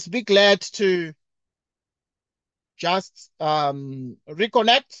 please be glad to just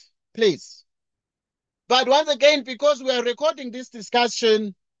reconnect, please. But once again, because we are recording this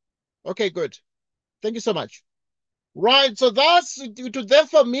discussion, okay, good. Thank you so much. Right, so thus it would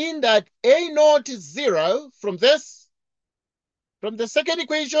therefore mean that A naught is 0 from this. From the second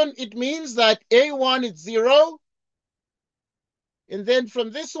equation, it means that A1 is 0. And then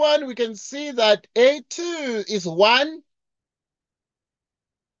from this one, we can see that A2 is 1.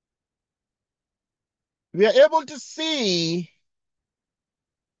 We are able to see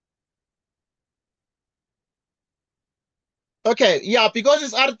okay, yeah, because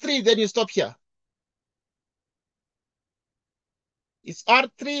it's R3, then you stop here. It's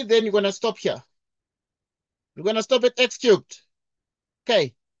R3, then you're going to stop here. You're going to stop at x cubed.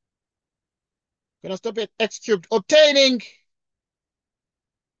 Okay. Going to stop at x cubed. Obtaining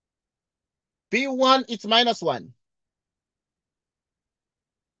B1 is minus 1.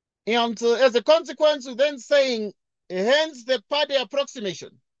 And as a consequence, we're then saying, hence the Pade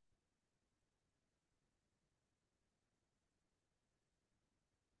approximation.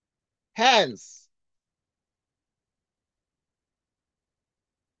 Hence,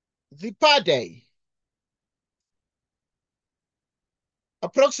 the Pade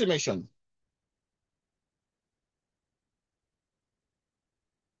approximation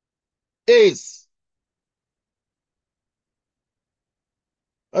is,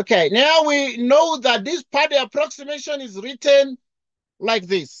 okay, now we know that this Pade approximation is written like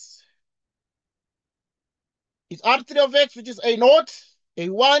this. It's R3 of x, which is A naught,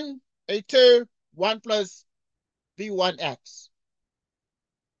 A1, A2, 1 plus B1x.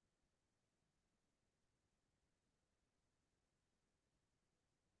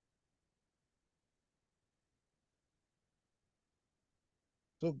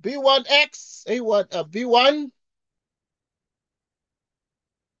 So B1x, A1, B1.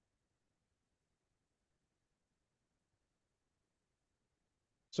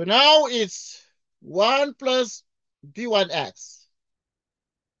 So now it's 1 plus B1x.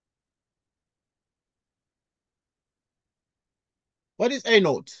 What is A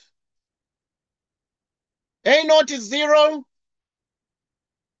naught? A naught is 0.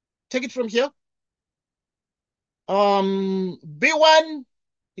 Take it from here. B1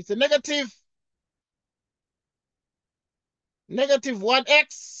 is a negative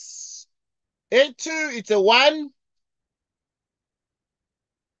 1x. A2 it's a 1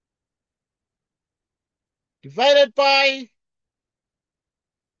 divided by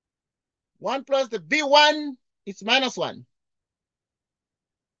 1 plus the B1 It's minus 1.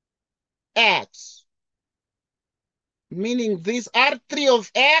 X. Meaning this R3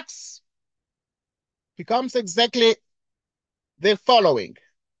 of X becomes exactly the following.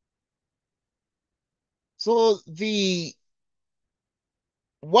 So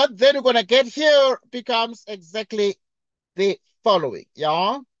what then we're going to get here becomes exactly the following.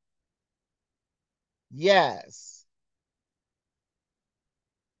 Yeah? Yes.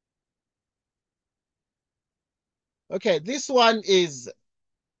 Okay, this one is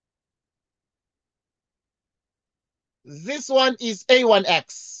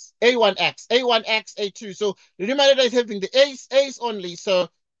A1X, A1X, A1X, A2. So the numerator is having the A's only. So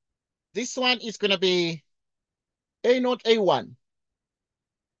this one is going to be A0, A1.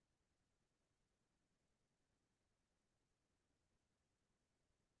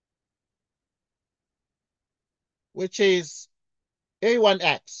 Which is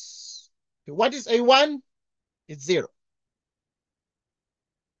A1X. What is A1? It's 0.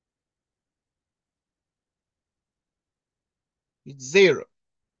 It's 0.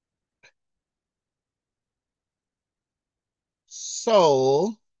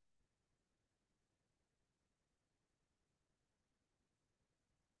 So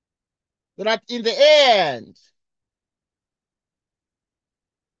that in the end,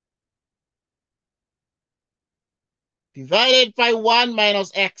 divided by 1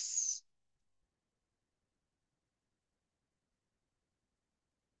 minus X.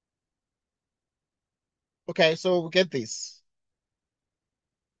 Okay, so we get this.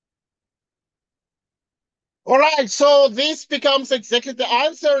 All right, so this becomes exactly the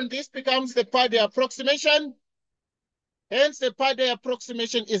answer, and this becomes the Pade approximation. Hence, the Pade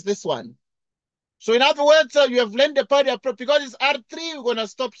approximation is this one. So in other words, you have learned the Pade approximation. Because it's R3, we're going to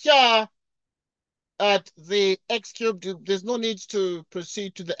stop here at the X cubed. There's no need to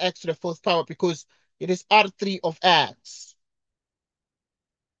proceed to the X to the 4th power because it is R3 of X.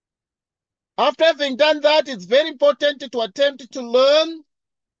 After having done that, it's very important to attempt to learn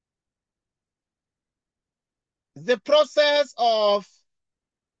the process of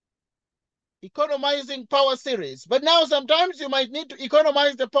economizing power series. But now sometimes you might need to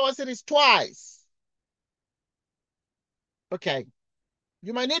economize the power series twice. Okay.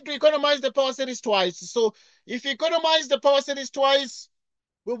 You might need to economize the power series twice. So if you economize the power series twice,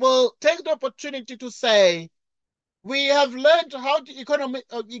 we will take the opportunity to say, we have learned how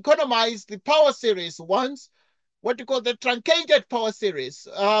to economize the power series once, what you call the truncated power series.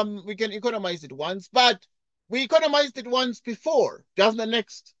 We can economize it once, but we economized it once before, just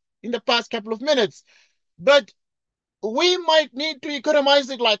in the past couple of minutes. But we might need to economize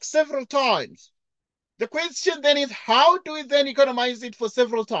it like several times. The question then is, how do we then economize it for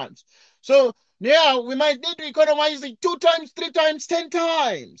several times? So yeah, we might need to economize it 2 times, 3 times, 10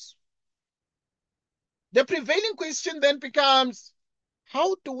 times. The prevailing question then becomes,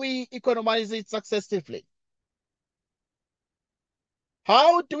 how do we economize it successively?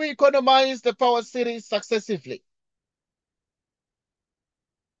 How do we economize the power series successively?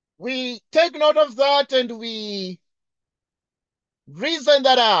 We take note of that and we reason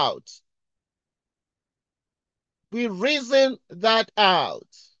that out. We reason that out.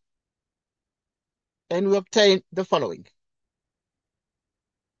 And we obtain the following.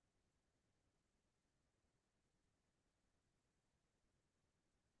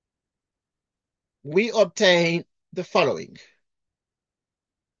 We obtain the following.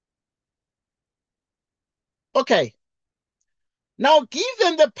 Okay. Now,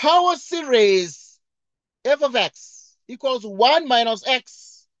 given the power series f of x equals 1 minus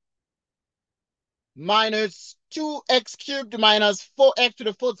x minus 2x cubed minus 4x to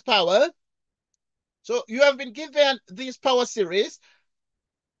the 4th power. So you have been given this power series,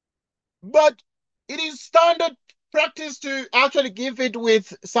 but it is standard practice to actually give it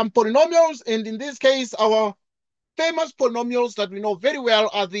with some polynomials. And in this case, our famous polynomials that we know very well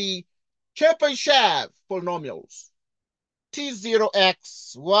are the Chebyshev polynomials.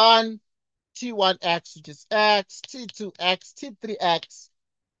 T0x1, T1x, which is x, T2x, T3x,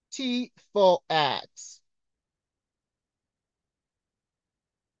 T4x.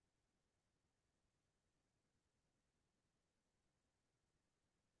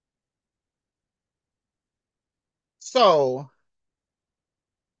 So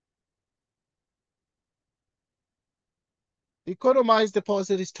economize the power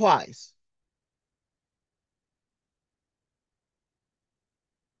series twice.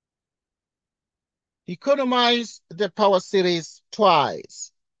 Economize the power series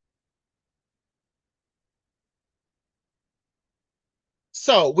twice.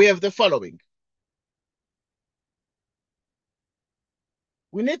 So we have the following.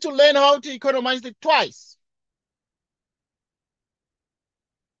 We need to learn how to economize it twice.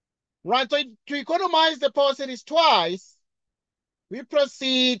 Right, so to economize the power series twice, we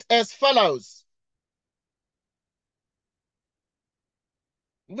proceed as follows.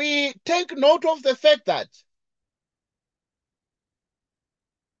 We take note of the fact that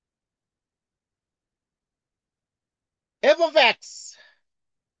f of x,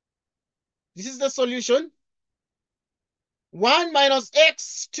 this is the solution, 1 minus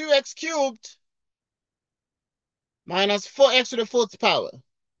x, 2x cubed, minus 4x to the fourth power.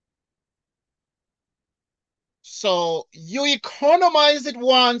 So you economize it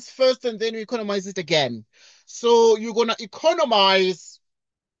once first, and then you economize it again. So you're going to economize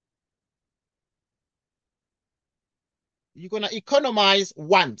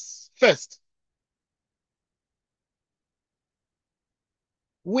once first.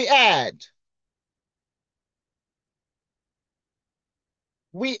 We add.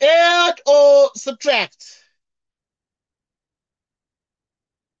 We add or subtract.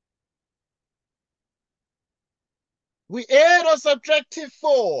 We add or subtract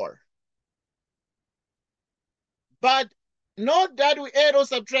 4. But not that we add or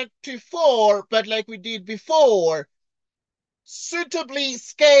subtract 4, but like we did before, suitably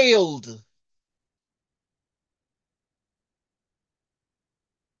scaled.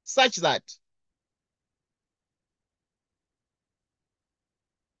 Such that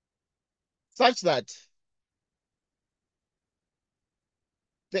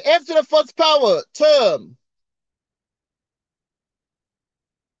the f to the fourth power term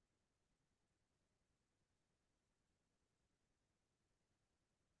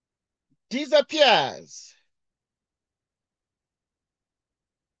disappears.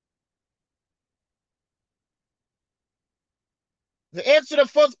 The f to the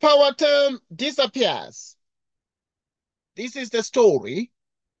fourth power term disappears. This is the story,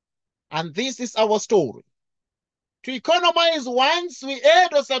 and this is our story. To economize once, we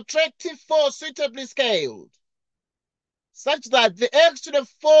add or subtract 4 suitably scaled, such that the x to the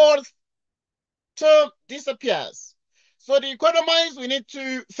fourth term disappears. So to economize, we need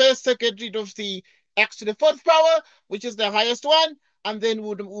to first get rid of the x to the fourth power, which is the highest one, and then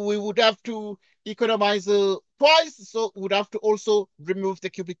we would have to economize twice, so we would have to also remove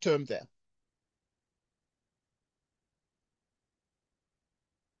the cubic term there.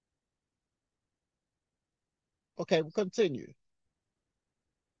 Okay, we'll continue.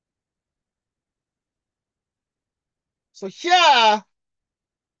 So here,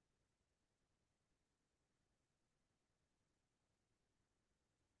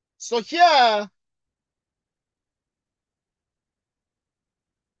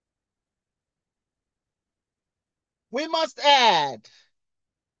 we must add.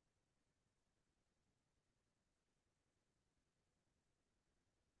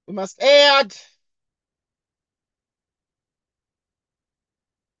 We must add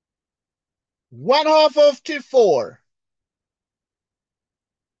 1/2 of T4.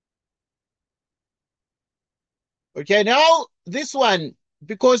 Okay, now this one,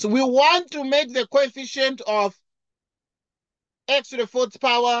 because we want to make the coefficient of x to the fourth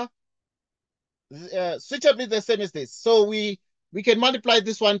power suitably the same as this. So we can multiply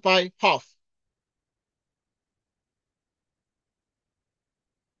this one by half.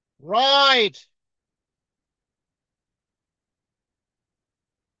 Right.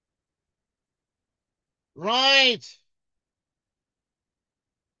 Right.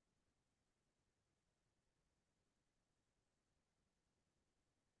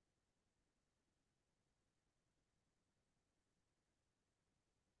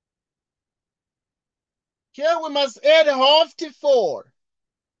 Here we must add half T4.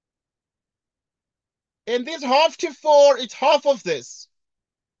 And this half T4, it's half of this.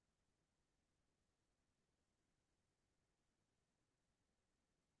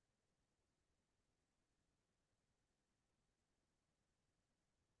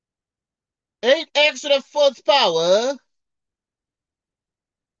 Eight x to the fourth power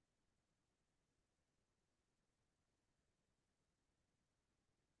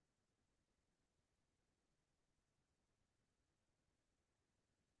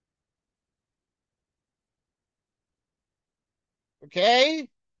okay.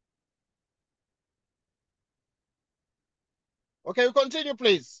 Okay, we continue,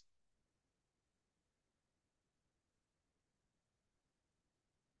 please.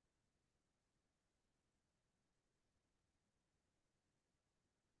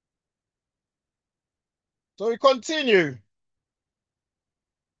 So we continue.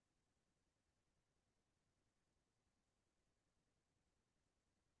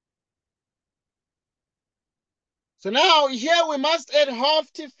 So now here we must add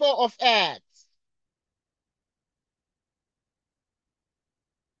half T4 of x.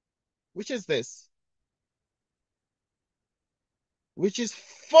 which is this, which is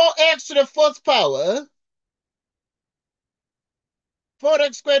 4x to the fourth power,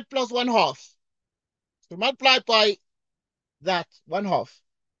 4x squared plus 1/2. So multiply by that, 1/2.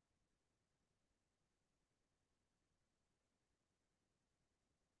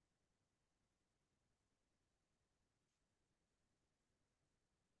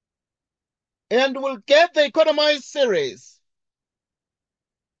 And we'll get the economized series.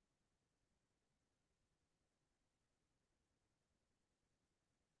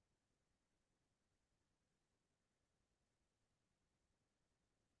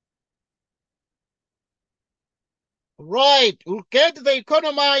 Right, we'll get the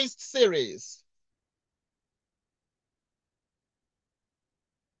economized series.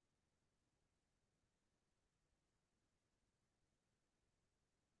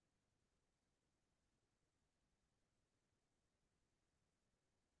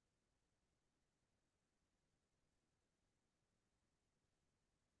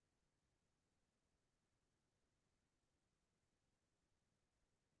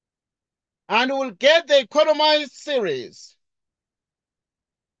 And we'll get the economized series.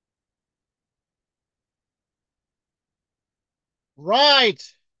 Right.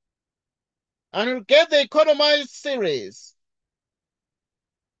 And we'll get the economized series.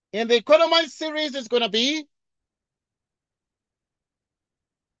 And the economized series is going to be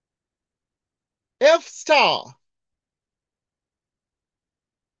F star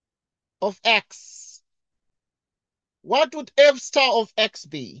of X. What would F star of X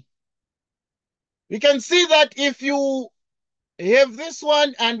be? You can see that if you have this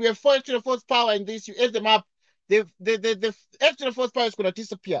one and we have 4x to the fourth power and this, you add them up, the x to the fourth power is going to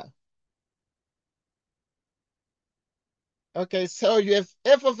disappear. Okay, so you have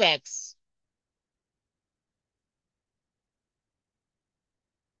f of x.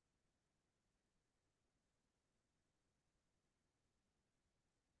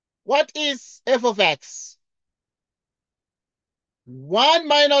 What is f of x? 1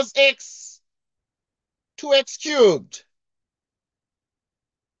 minus x, 2x cubed,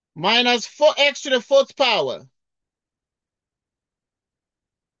 minus 4x to the fourth power.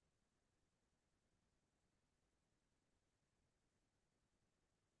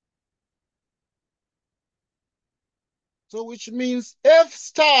 So which means f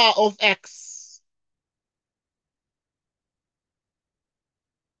star of x.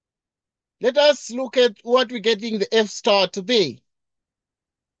 Let us look at what we're getting the f star to be.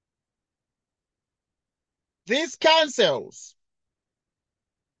 This cancels.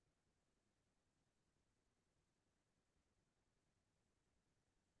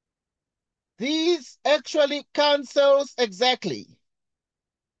 These actually cancels exactly,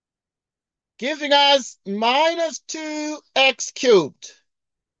 giving us minus 2x cubed.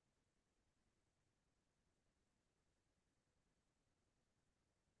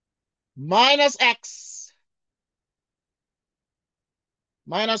 Minus x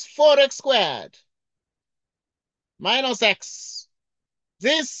minus 4x squared minus x.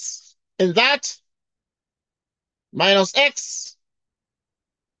 This and that minus x.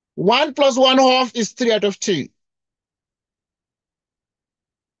 1 plus 1/2 is 3 out of 2.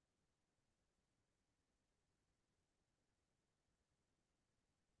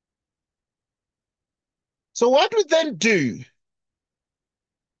 So what we then do?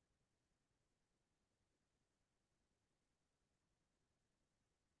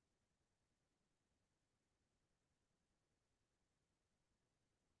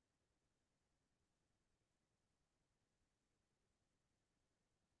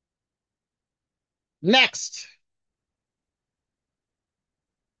 Next,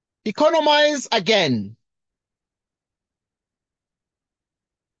 economize again.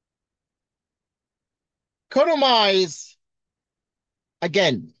 Economize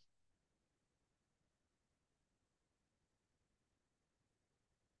again.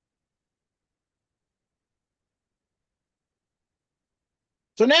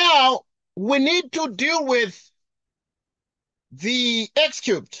 So now we need to deal with the x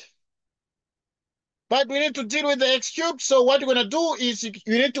cubed. But we need to deal with the x cubed. So what we're going to do is you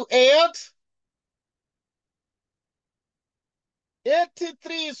need to add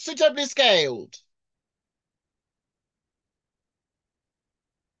 83 suitably scaled.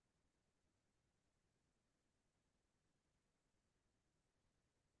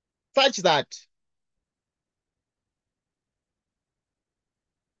 Such that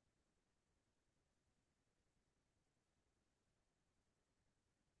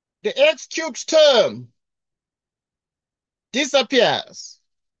the x cubed term disappears.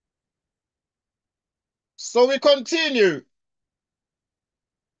 So we continue.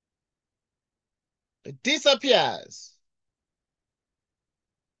 disappears.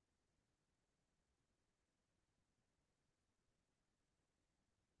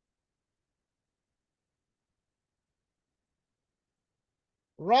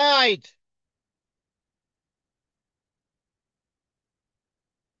 Right.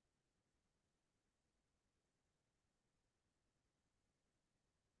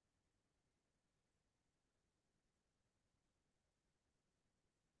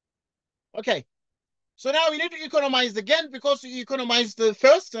 Okay. So now we need to economize again because we economized the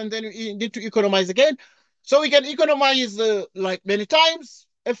first and then we need to economize again. So we can economize like many times,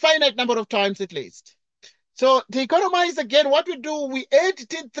 a finite number of times at least. So to economize again, what we do, we add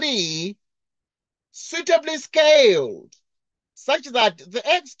T3 suitably scaled such that the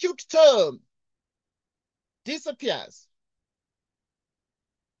x cubed term disappears.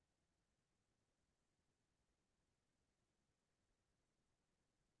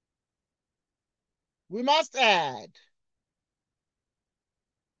 We must add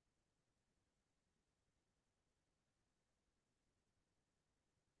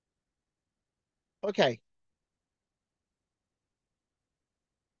okay.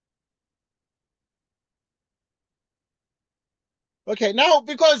 Okay, now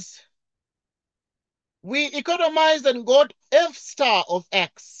because we economized and got f star of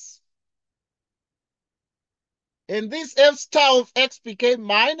x, and this f star of x became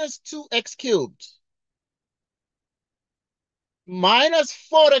minus 2x cubed minus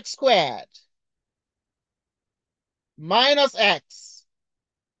 4x squared minus x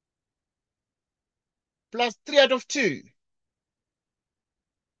plus 3 out of 2.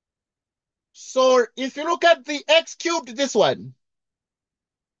 So if you look at the x cubed, this one,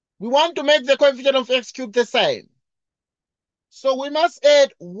 we want to make the coefficient of x cubed the same. So we must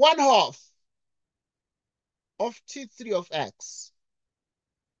add 1/2 of T3 of x.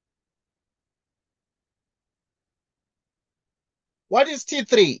 What is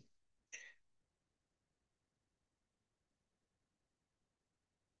T3?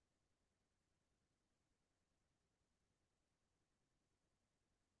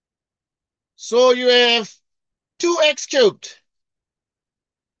 So you have 2x cubed,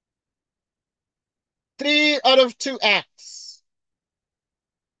 3 out of 2x.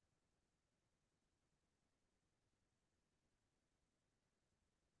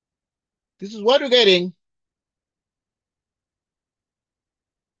 This is what we're getting.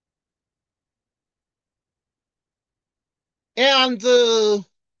 And because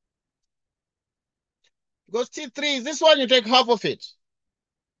T3 is this one, you take half of it.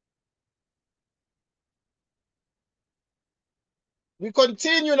 We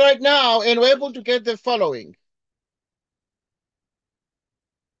continue right now and we're able to get the following.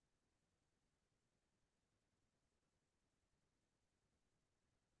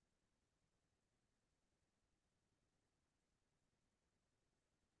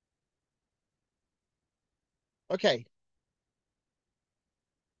 Okay.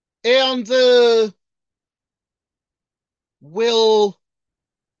 And we'll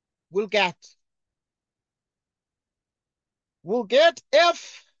get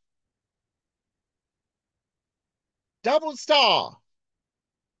F double star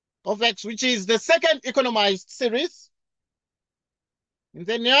of x, which is the second economized series. And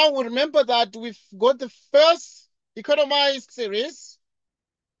then now we remember that we've got the first economized series,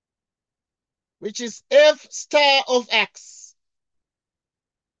 which is F star of x.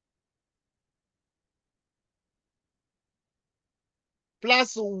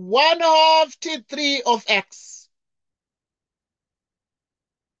 Plus 1/2 T3 of x,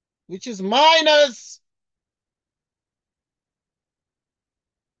 which is minus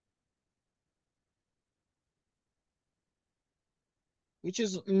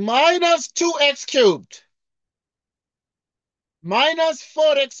minus 2x cubed minus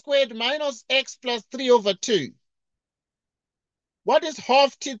 4x squared minus x plus 3 over 2. What is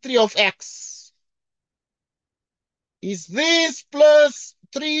half T3 of x? Is this plus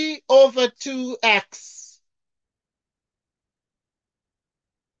 3 over 2x?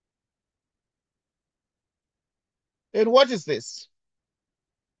 And what is this?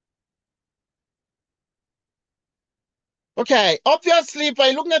 Okay, obviously,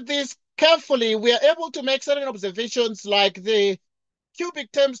 by looking at this carefully, we are able to make certain observations like the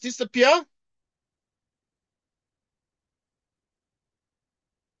cubic terms disappear.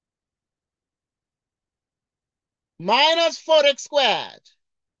 Minus 4x squared.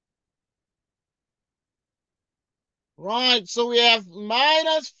 Right, so we have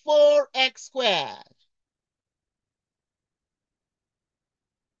minus 4x squared.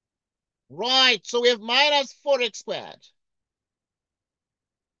 Right, so we have minus 4x squared.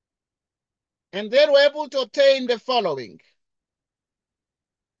 And then we're able to obtain the following.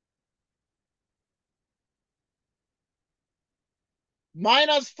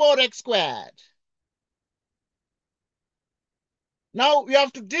 Minus 4x squared. Now we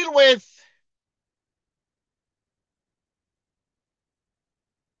have to deal with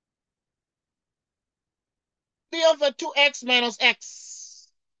d over 2x minus x,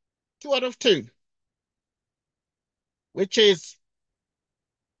 2 out of 2, which is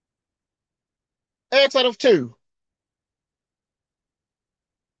x out of 2.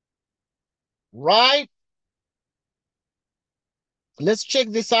 Right? Let's check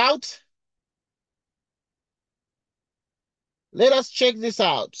this out. Let us check this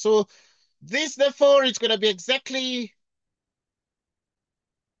out. So this, therefore, is going to be exactly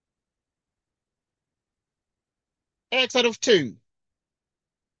x out of 2.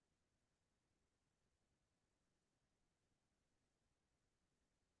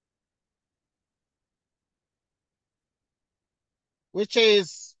 Which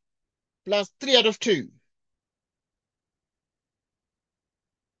is plus 3 out of 2.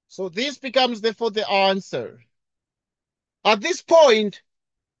 So this becomes, therefore, the answer. At this point,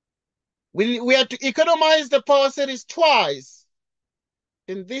 we have to economize the power series twice.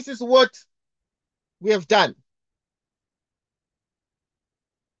 And this is what we have done.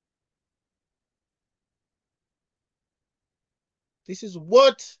 This is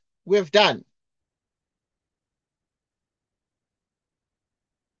what we have done.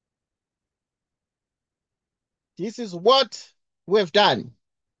 This is what we have done.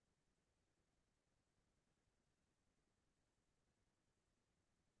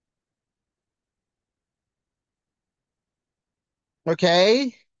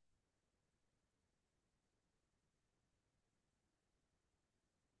 Okay.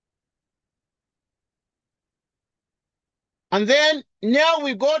 And then now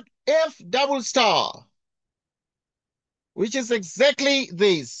we got F double star, which is exactly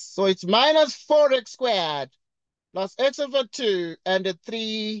this. So it's minus 4x squared plus x over 2 and a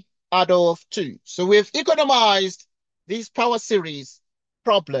 3 out of 2. So we've economized this power series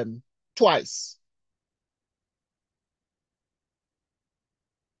problem twice.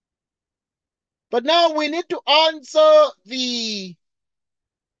 But now we need to answer the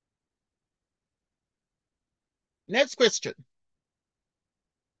next question.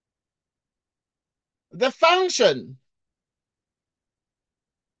 The function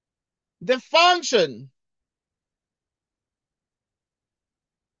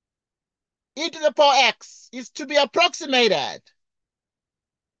e to the power x is to be approximated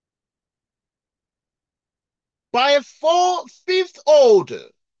by a 4/5 order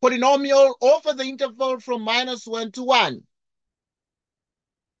polynomial over the interval from -1 to 1.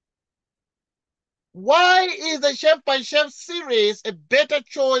 Why is the chef-by-chef series a better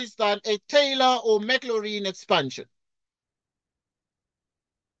choice than a Taylor or Maclaurin expansion?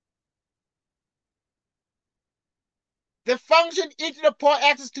 The function e to the power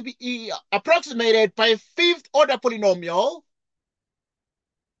x is to be approximated by a 5th order polynomial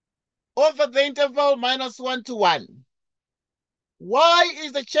over the interval -1 to 1. Why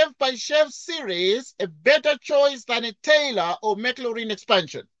is the chef-by-chef series a better choice than a Taylor or Maclaurin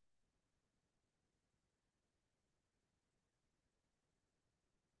expansion?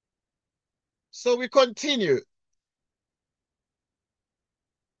 So we continue.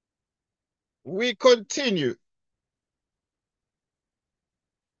 We continue.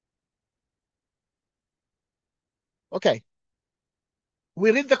 Okay.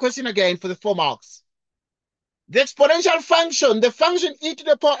 We read the question again for the 4 marks. The exponential function, the function e to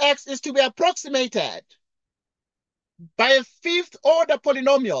the power x, is to be approximated by a 5th order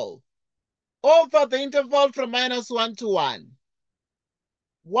polynomial over the interval from -1 to 1.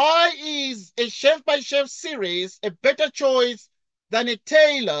 Why is a chef-by-chef series a better choice than a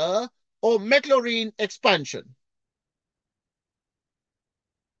Taylor or Maclaurin expansion?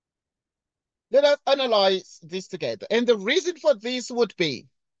 Let us analyze this together. And the reason for this would be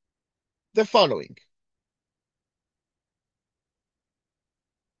the following.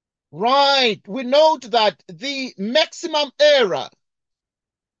 Right, we note that the maximum error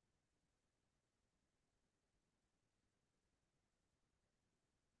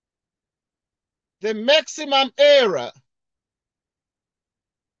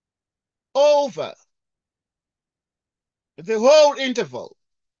over the whole interval,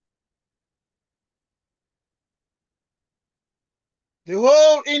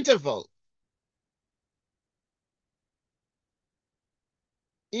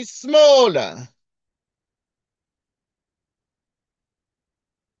 is smaller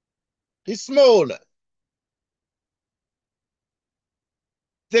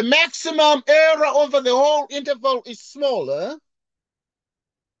the maximum error over the whole interval is smaller,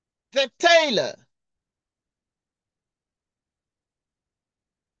 the Taylor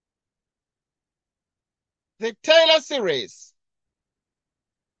series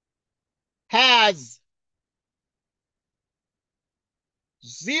has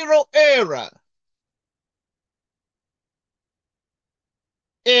zero error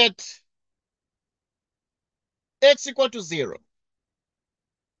at x equal to 0.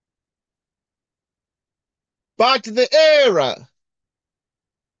 But the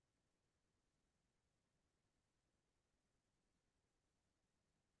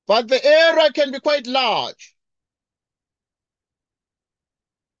error can be quite large.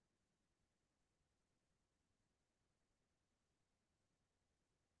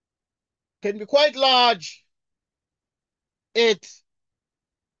 Can be quite large at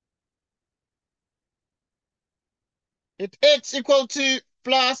x equal to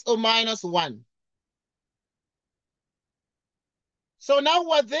plus or minus 1. So now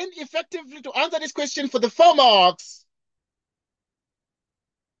we're then effectively to answer this question for the 4 marks.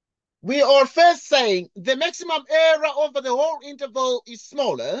 We are first saying the maximum error over the whole interval is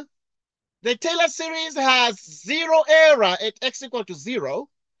smaller. The Taylor series has zero error at x equal to 0,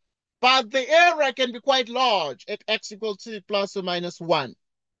 but the error can be quite large at x equal to plus or minus 1.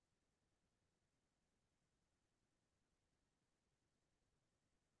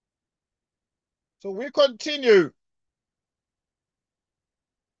 So we continue.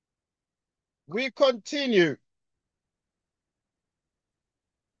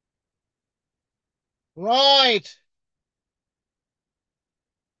 Right.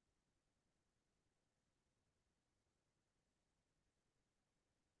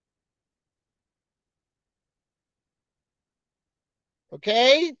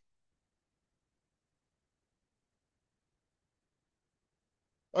 Okay.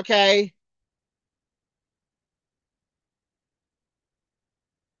 Okay.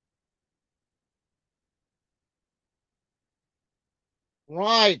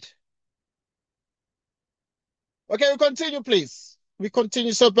 Right. Okay, we continue, please. We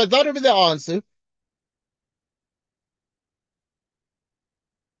continue. So, but that will be the answer.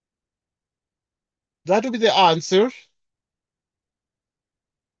 That will be the answer.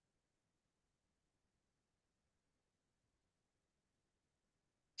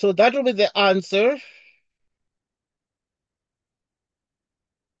 So that will be the answer.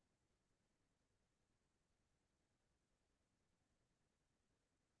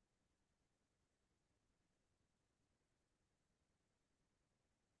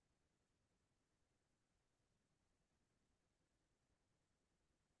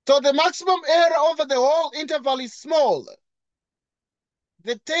 So the maximum error over the whole interval is small.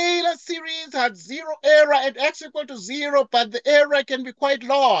 The Taylor series had zero error at x equal to 0, but the error can be quite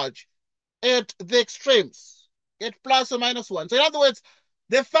large at the extremes, at plus or minus 1. So in other words,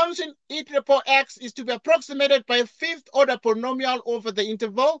 the function e to the power x is to be approximated by a fifth order polynomial over the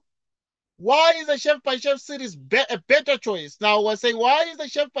interval. Why is the chef-by-chef series a better choice? Now we're saying, why is the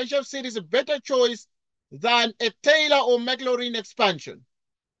chef-by-chef series a better choice than a Taylor or Maclaurin expansion?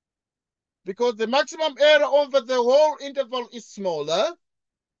 Because the maximum error over the whole interval is smaller,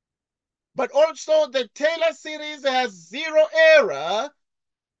 but also the Taylor series has zero error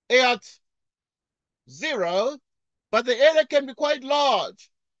at 0, but the error can be quite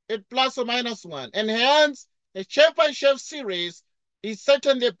large at plus or minus 1. And hence, a chef-by-chef series is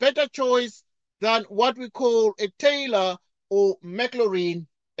certainly a better choice than what we call a Taylor or Maclaurin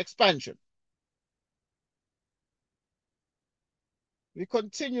expansion. We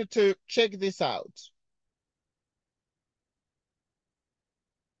continue to check this out.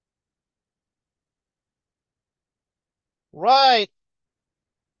 Right.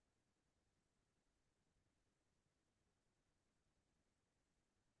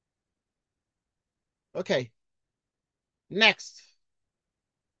 Okay. Next.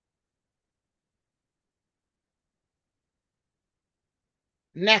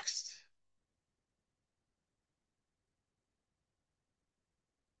 Next.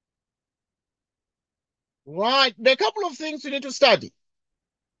 Right. There are a couple of things we need to study.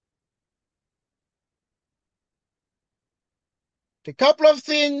 A couple of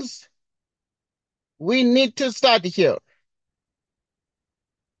things we need to study here.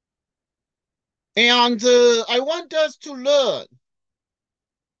 And I want us to learn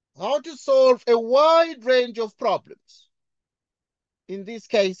how to solve a wide range of problems. In this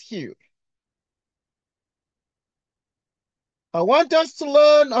case here, I want us to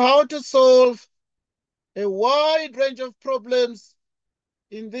learn how to solve a wide range of problems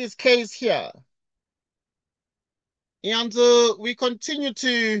in this case here. And we continue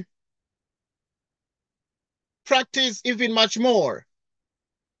to practice even much more.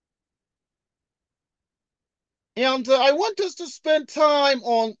 And I want us to spend time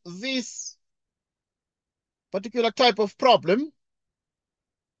on this particular type of problem.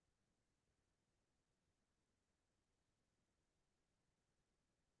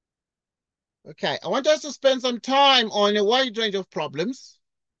 Okay, I want us to spend some time on a wide range of problems.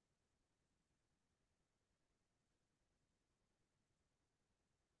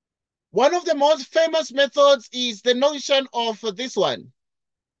 One of the most famous methods is the notion of this one,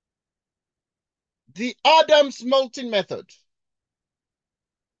 the Adams-Moulton method.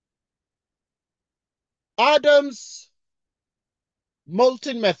 Adams-Moulton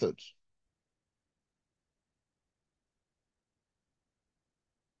method.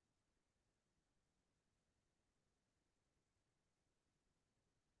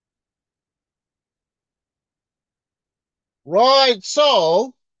 Right,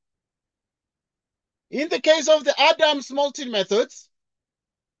 so in the case of the Adams-Moulton methods,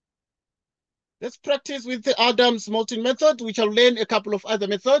 let's practice with the Adams-Moulton method, which I'll learn a couple of other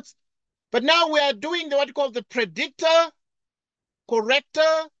methods. But now we are doing what we call the predictor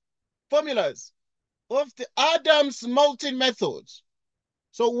corrector formulas of the Adams-Moulton methods.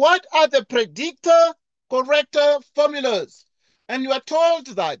 So what are the predictor corrector formulas? And you are told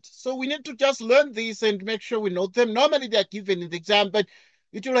that. So we need to just learn these and make sure we know them. Normally they are given in the exam, but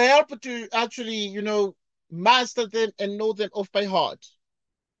it will help to actually, master them and know them off by heart.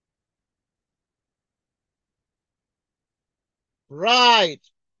 Right.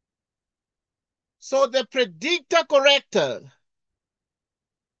 So the predictor corrector.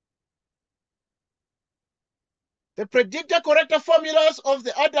 The predictor corrector formulas of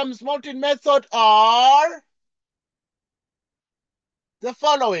the Adams-Moulton method are the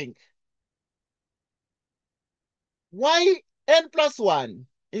following. Yn plus 1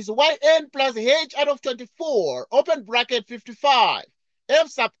 is Yn plus h out of 24, open bracket 55, f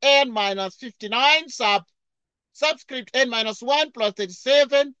sub n minus 59 subscript n minus 1 plus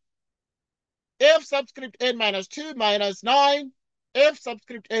 37, f subscript n minus 2 minus 9, f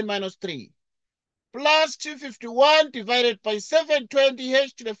subscript n minus 3, plus 251 divided by 720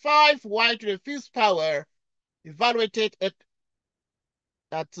 h to the 5 y to the 5th power, evaluated at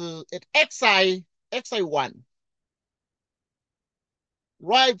xi1.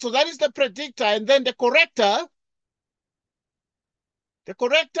 Right, so that is the predictor. And then the corrector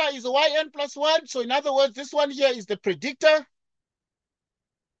is Yn plus 1. So in other words, this one here is the predictor.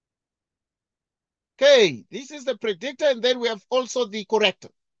 Okay, this is the predictor, and then we have also the corrector.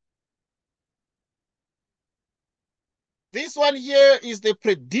 This one here is the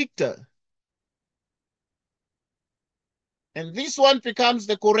predictor. And this one becomes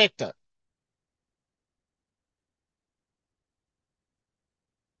the corrector.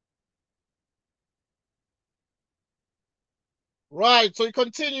 Right, so we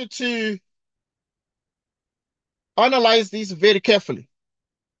continue to analyze this very carefully.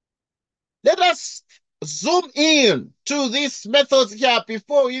 Let us zoom in to these methods here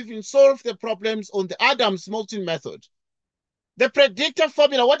before we even solve the problems on the Adams-Moulton method. The predictor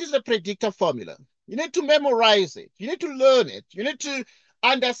formula, what is the predictor formula? You need to memorize it. You need to learn it. You need to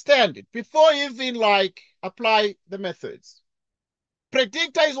understand it before you even apply the methods.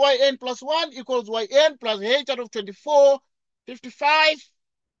 Predictor is Yn plus 1 equals Yn plus h out of 24, 55,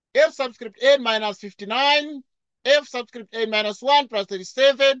 f subscript n minus 59, f subscript n minus 1 plus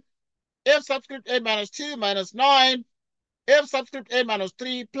 37, f subscript n minus 2 minus 9, f subscript n minus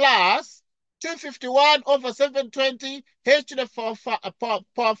 3 plus 251 over 720 h to the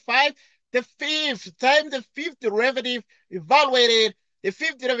power 5, the fifth time the fifth derivative evaluated, the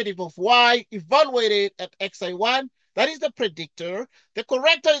fifth derivative of y evaluated at xi1. That is the predictor. The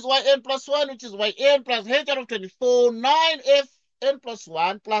corrector is Yn plus 1, which is Yn plus h out of 24, 9fn plus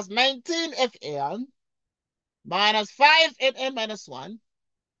 1 plus 19fn minus 5nn minus 1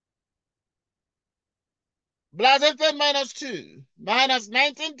 plus fn minus 2 minus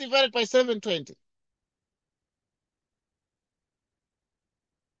 19 divided by 720.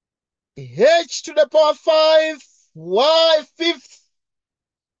 H to the power 5, y fifth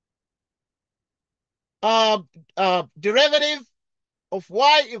derivative of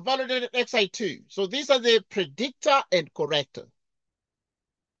y evaluated at xi2. So these are the predictor and corrector.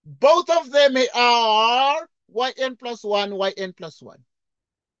 Both of them are Yn plus 1, Yn plus 1.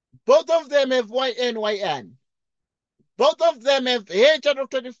 Both of them have Yn. Both of them have h out of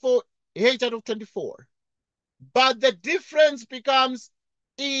 24, h out of 24. But the difference becomes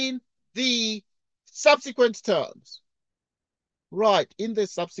in the subsequent terms. Right, in the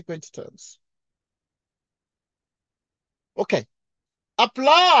subsequent terms. Okay.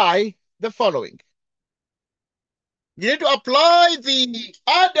 Apply the following. You need to apply the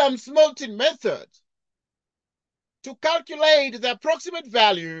Adams-Moulton method to calculate the approximate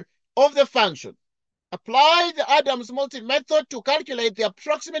value of the function. Apply the Adams-Moulton method to calculate the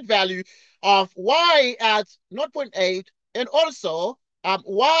approximate value of y at 0.8 and also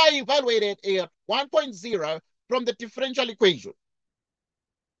y evaluated at 1.0 from the differential equation.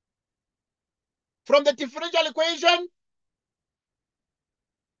 From the differential equation,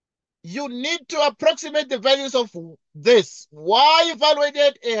 you need to approximate the values of this. Y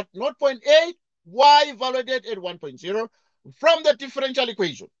evaluated at 0.8, y evaluated at 1.0 from the differential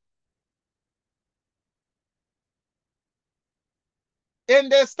equation.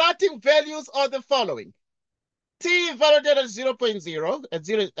 And the starting values are the following. T evaluated at 0.0, at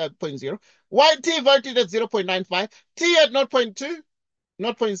 0.0, y t evaluated at 0.95, t at 0.2,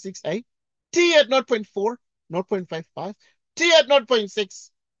 0.68, t at 0.4, 0.55, t at 0.6,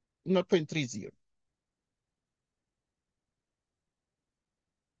 0.30.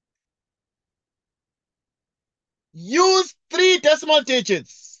 Use 3 decimal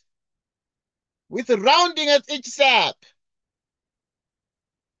digits with rounding at each step.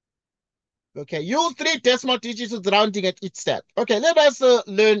 Okay, use 3 decimal digits with rounding at each step. Okay, let us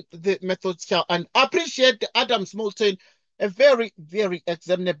learn the methods here and appreciate the Adams-Moulton, a very, very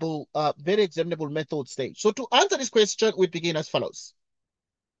examinable method stage. So to answer this question, we begin as follows.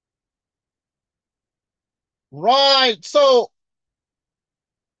 Right, so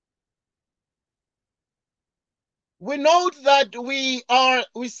we note that we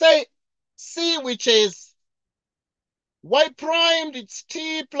say C, which is y primed, it's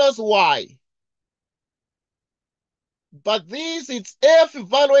t plus y. But this, it's f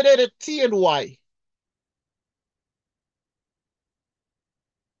evaluated at t and y.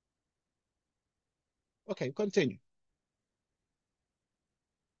 Okay, continue.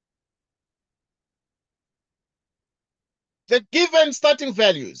 The given starting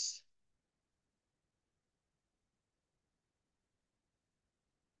values.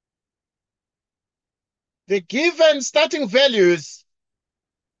 The given starting values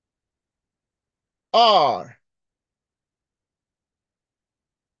are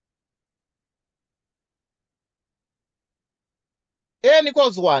n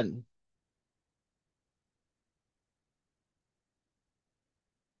equals 1,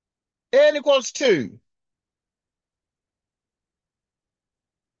 n equals 2,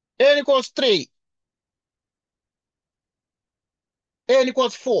 n equals 3, n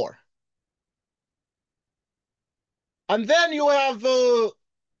equals 4. And then you have the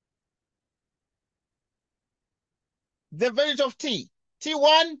values of t.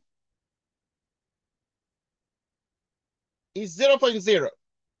 T1 is 0.0.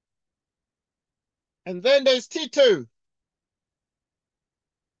 And then there's T2,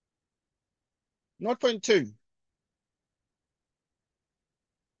 0.2.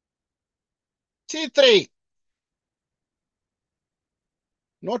 T3,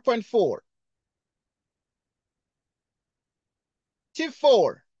 0.4.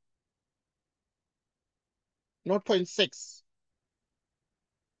 T4, 0.6.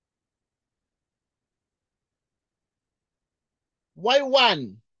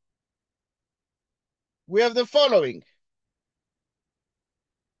 Y1, we have the following.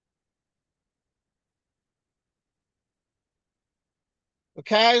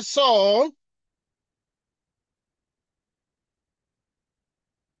 Okay, so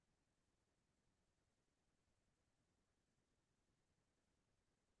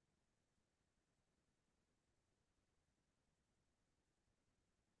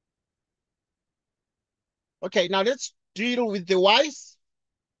okay, now let's deal with the y's.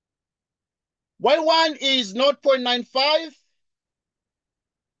 Y1 is 0.95.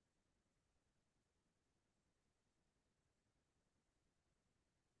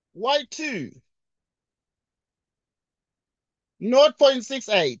 Y2,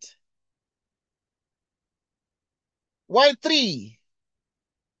 0.68. Y3,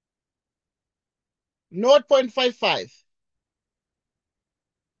 0.55.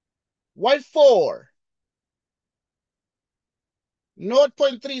 Y4,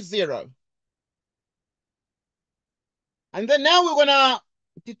 0.30. And then now we're going to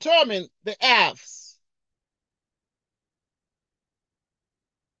determine the F's.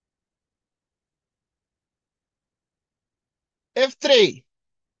 F3.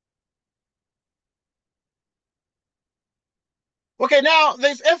 Okay, now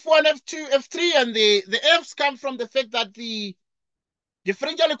there's F1, F2, F3, and the F's come from the fact that the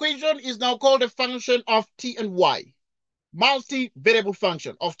differential equation is now called a function of t and y. Multi-variable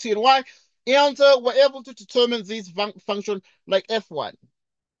function of t and y. And we're able to determine this function like f1.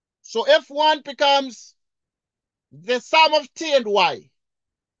 So f1 becomes the sum of t and y.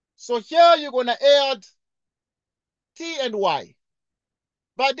 So here you're going to add t and y.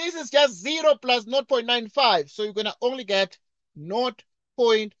 But this is just 0 plus 0.95. So you're going to only get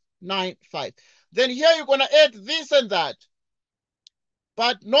 0.95. Then here you're going to add this and that.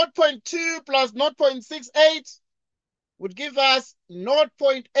 But 0.2 plus 0.68 would give us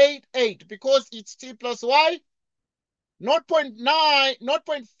 0.88 because it's t plus y.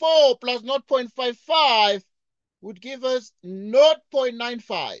 0.4 plus 0.55 would give us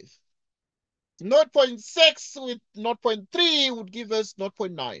 0.95. 0.6 with 0.3 would give us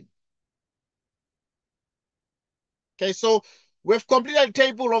 0.9. Okay, so we've completed a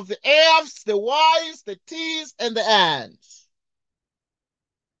table of the F's, the Y's, the T's, and the N's.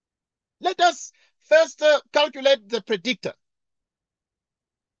 Let us first calculate the predictor.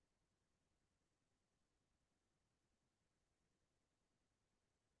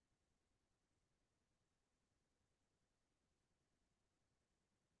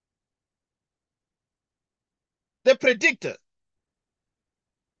 The predictor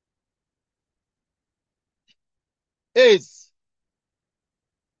is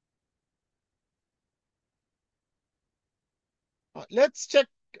let's check,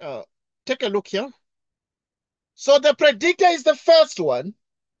 take a look here. So the predictor is the first one.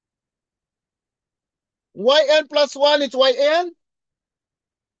 Yn plus 1 is Yn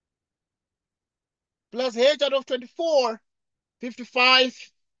plus h out of 24,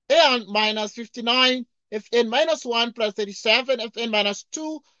 55, n minus 59, fn minus 1 plus 37, fn minus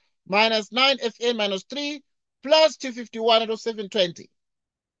 2 minus 9, fn minus 3 plus 251 out of 720.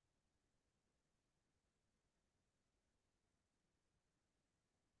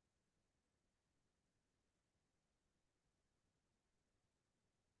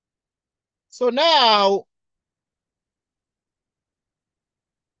 So now,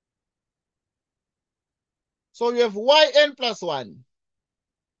 so you have Yn plus 1.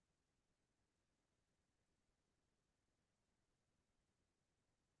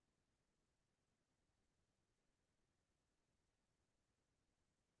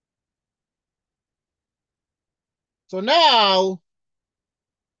 So now,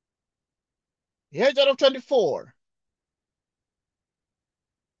 h out of 24.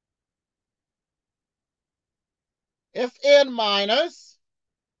 Fn minus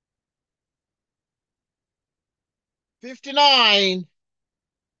 59,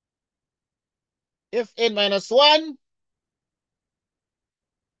 Fn minus 1,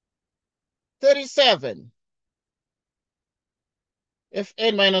 37,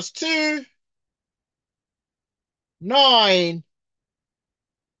 Fn minus 2, 9,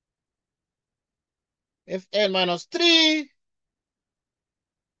 Fn minus 3,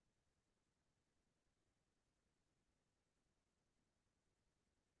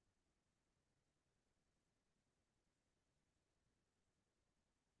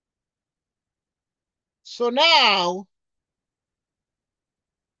 so now,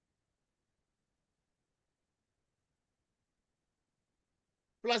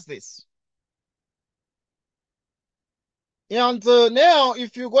 plus this. And now,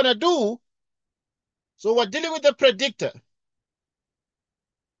 if you're going to do, so we're dealing with the predictor.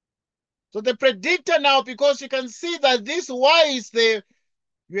 So the predictor now, because you can see that this y is there,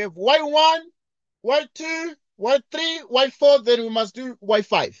 you have y1, y2, y3, y4, then we must do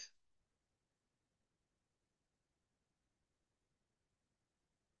y5.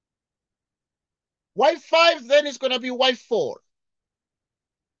 Y5 then is going to be y4.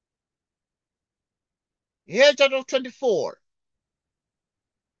 H out of 24.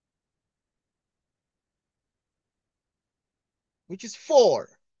 Which is 4.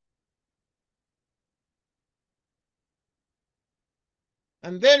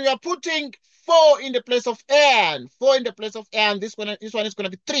 And then we are putting 4 in the place of n. 4 in the place of n. This one is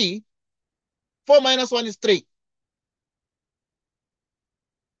going to be 3. 4 minus 1 is 3.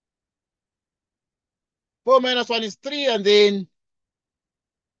 4 minus 1 is 3, and then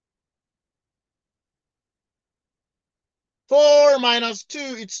 4 minus 2,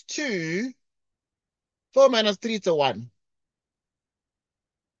 it's 2. 4 minus 3, it's a 1.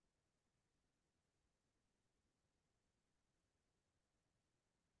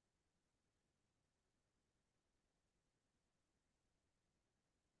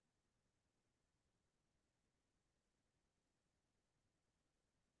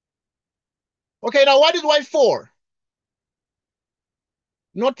 Okay, now what is y4?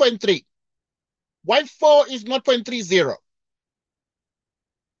 0.3. Y4 is 0.30.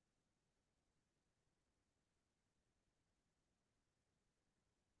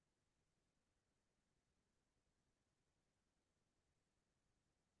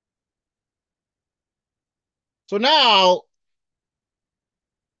 So now,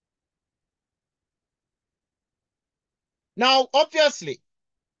 obviously,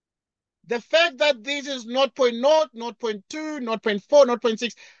 the fact that this is 0.0, 0.2, 0.4,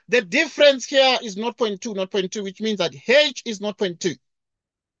 0.6, the difference here is 0.2, 0.2, which means that H is 0.2.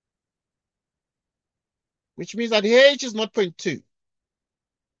 Which means that H is 0.2.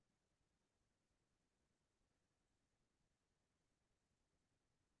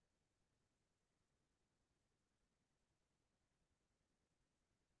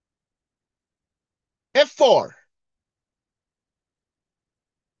 F4.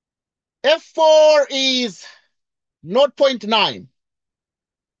 F4 is 0.9.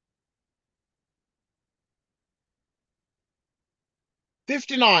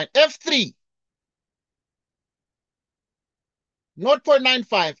 F3,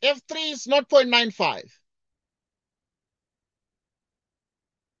 0.95. F3 is 0.95.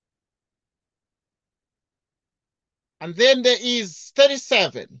 And then there is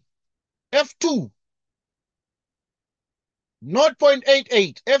 37. F2,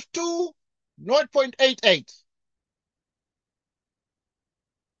 0.88. F2, 0.88.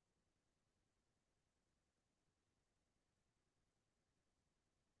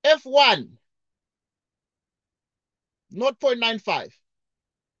 F1, 0.95.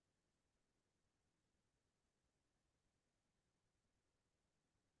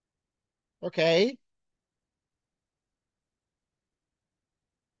 Okay.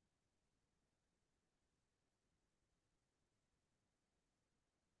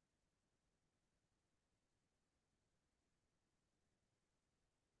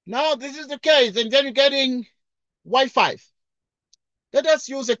 Now this is the case, and then you're getting Y5. Let us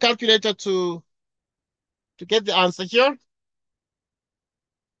use a calculator to get the answer here.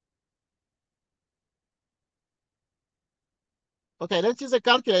 Okay, let's use a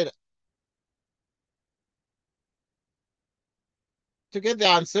calculator to get the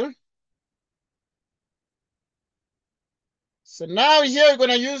answer. So now here you're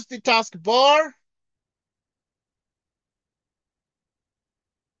going to use the taskbar.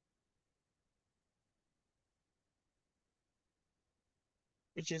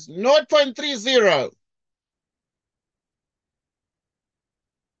 Which is 0.30.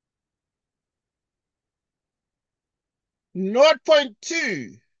 Not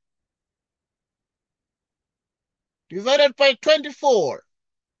 0.2 divided by 24.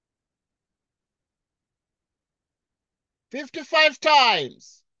 55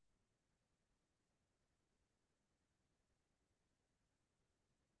 times.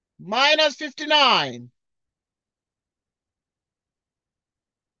 Minus 59.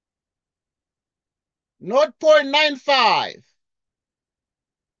 Not 0.95.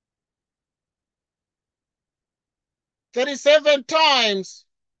 37 times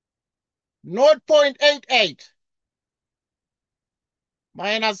 0.88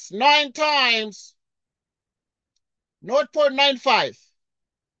 minus 9 times 0.95.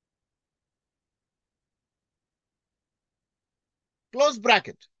 Close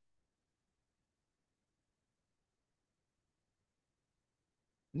bracket.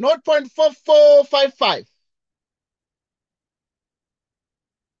 Not 0.4455.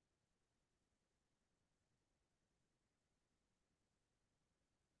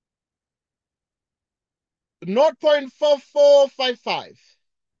 Not 0.4455.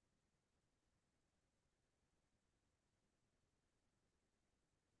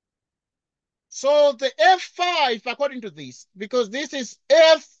 So the F5, according to this, because this is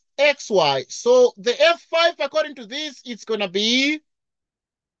FXY, so the F5, according to this, it's going to be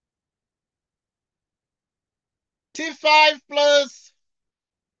T5 plus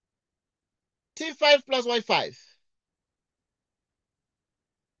Y5.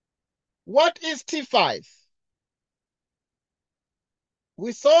 What is T5?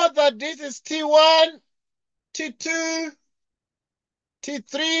 We saw that this is T1, T2,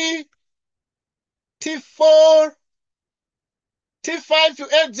 T3, T4, T5, you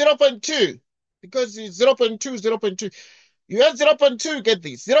add 0.2 because it's 0.2, 0.2. You add 0.2, you get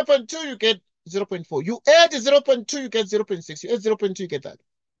this. 0.2, you get 0.4. You add 0.2, you get 0.6. You add 0.2, you get that.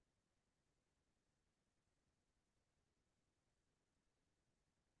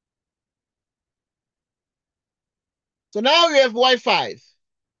 So now you have Y5.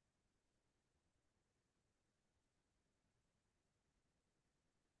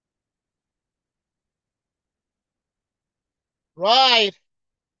 Right.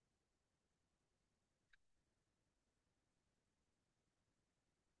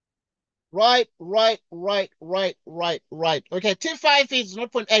 Right. Okay, T5 is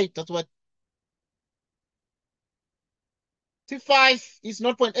 0.8. That's what. T5 is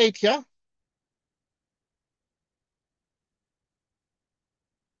 0.8 here.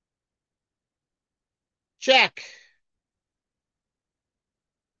 Check.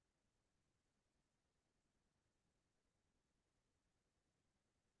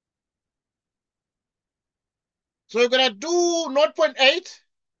 So you're going to do 0.8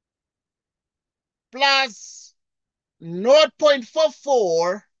 plus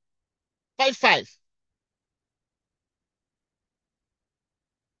 0.4455.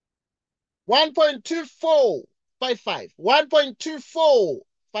 1.2455.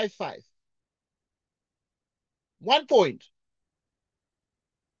 1.2455. 1 point.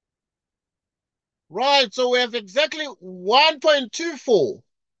 Right, so we have exactly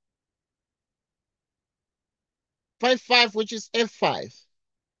 1.2455, which is F5.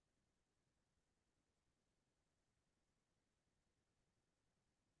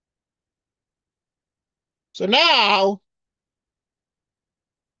 So now,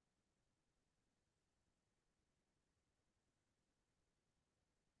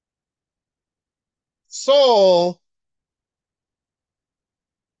 so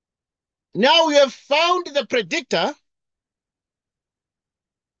now we have found the predictor.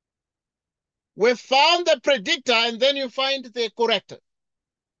 We found the predictor, and then you find the corrector.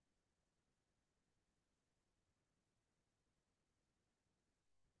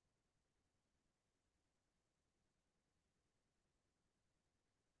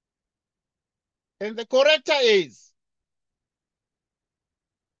 And the corrector is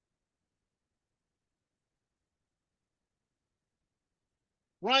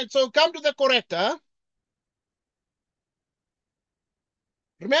right. So come to the corrector.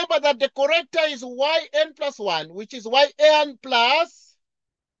 Remember that the corrector is yn plus 1, which is yn plus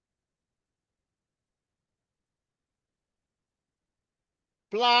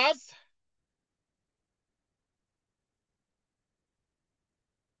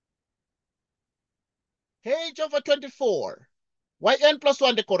h over 24. Yn plus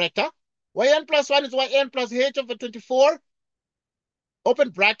 1, the corrector. Yn plus 1 is yn plus h over 24. Open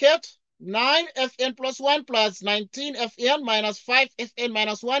bracket. 9fn plus 1 plus 19fn minus 5fn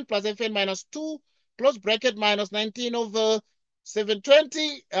minus 1 plus fn minus 2, close bracket, minus 19 over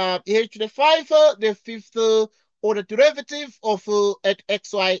 720, h to the 5, the fifth order derivative of at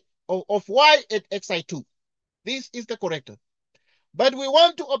xy of y at xi2. This is the corrector. But we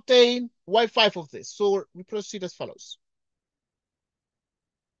want to obtain y5 of this. So we proceed as follows.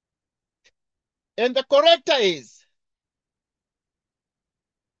 And the corrector is,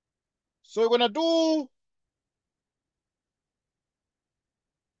 so we're going to do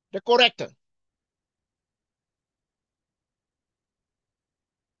the corrector.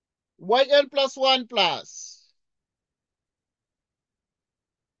 Yn plus 1 plus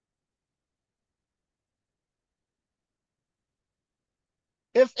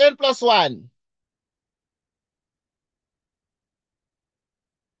fn plus 1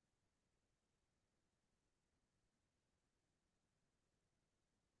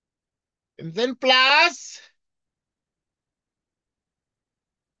 and then plus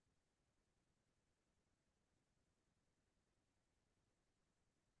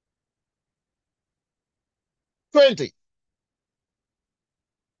 $20.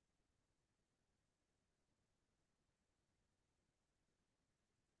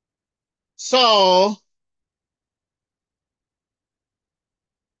 So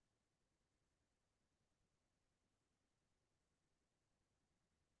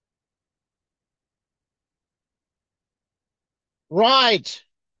right.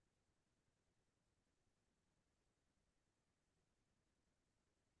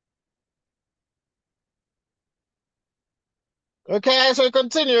 Okay, so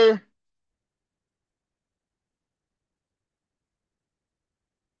continue.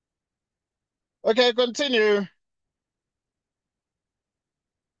 Okay, continue.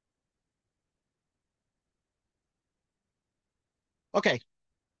 Okay.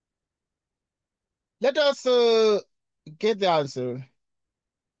 Let us get the answer.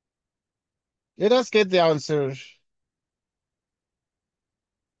 Let us get the answer.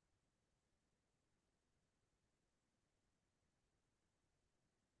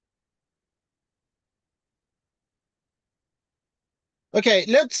 Okay,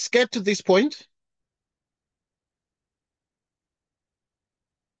 let's get to this point.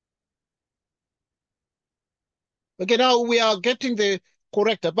 Okay, now we are getting the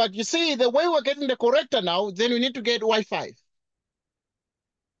corrector. But you see, the way we're getting the corrector now, then we need to get y5.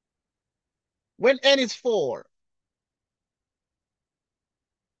 When n is 4.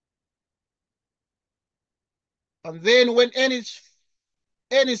 And then when n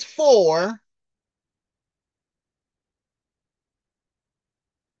is 4,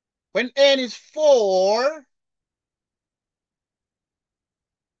 when n is 4,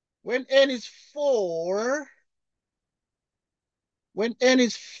 when n is 4, when n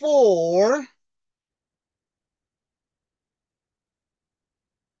is 4,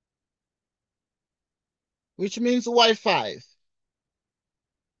 which means y5.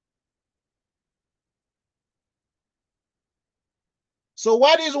 So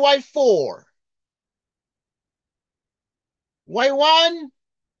what is y4? y1,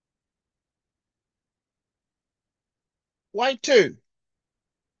 y2,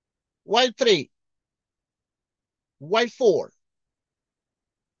 y3, y4.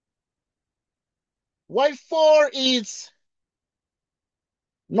 y4 is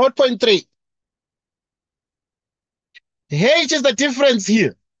 0.3. H is the difference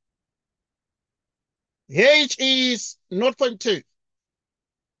here. H is 0.2.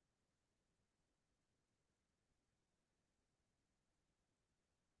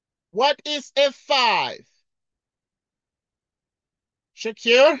 What is F5? Check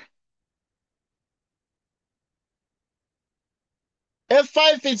here.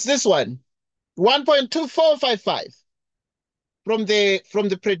 F5 is this one, 1.2455 from the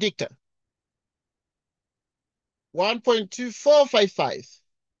predictor. 1.2455.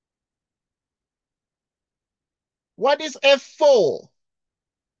 What is F4?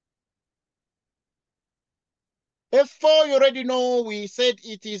 F4, you already know, we said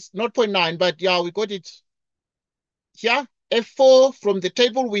it is 0.9, but yeah, we got it here. F4 from the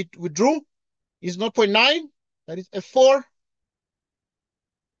table we drew is 0.9. That is F4.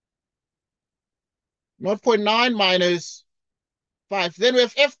 0.9 minus 5. Then we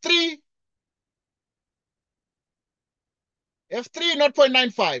have F3. F3,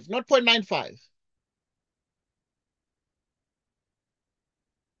 0.95. 0.95.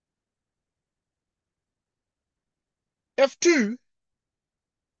 F2.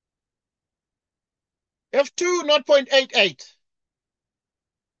 F2, 0.88.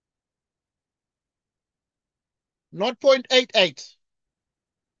 0.88.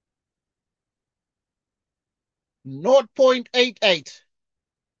 0.88.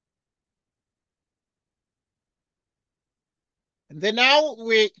 And then now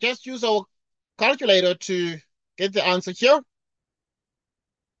we just use our calculator to get the answer here.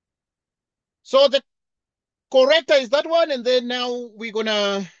 So the corrector is that one, and then now we're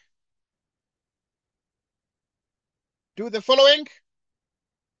gonna do the following.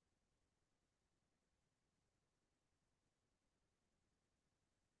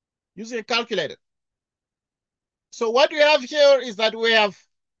 Using a calculator. So what we have here is that we have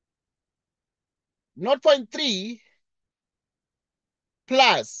 0.3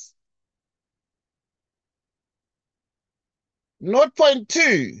 plus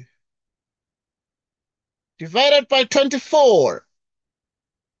 0.2 divided by 24.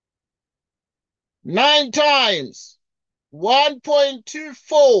 9 times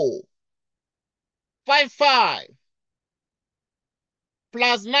 1.2455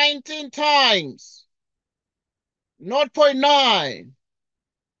 plus 19 times 0.9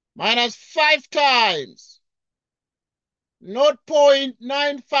 minus 5 times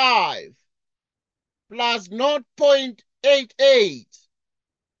 0.95 plus 0.88.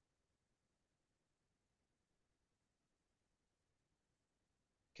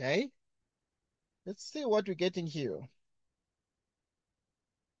 Okay, let's see what we're getting here.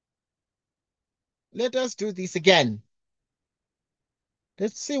 Let us do this again.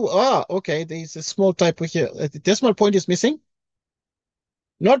 Let's see. Ah, okay, there's a small typo here. The decimal point is missing.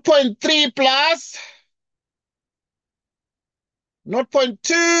 0.3 plus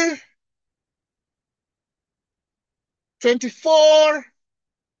 0.2, 24,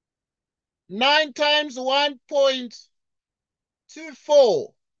 9 times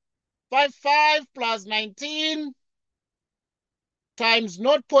 1.2455 plus 19 times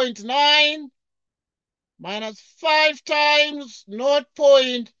 0.9 minus 5 times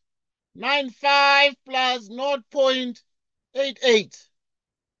 0.95 plus 0.88.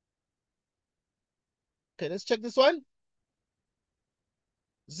 Okay, let's check this one.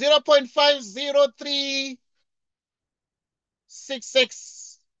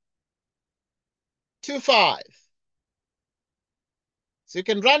 0.5036625. So you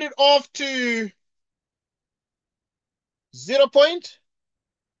can round it off to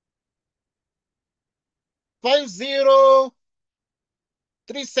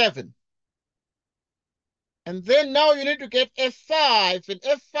 0.5037. And then now you need to get F5. And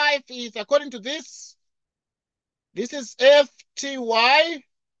F5 is, according to this is FTY.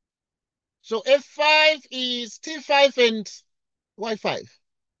 So F5 is T5 and Y5.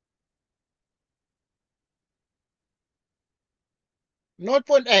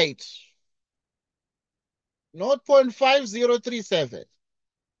 0.8. 0.5037.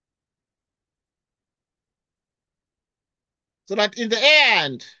 So that in the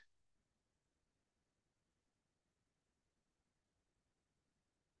end,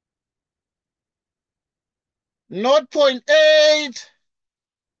 Node 0.8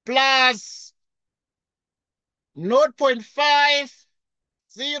 plus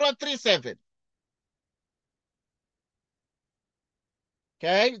 0.5037.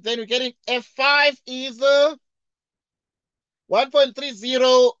 Okay, then we're getting F5 is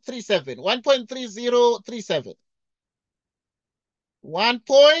 1.3037. 1.3037.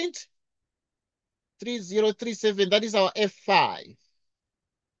 1.3037. That is our F5.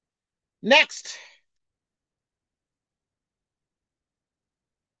 Next.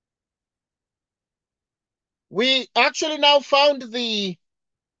 We actually now found the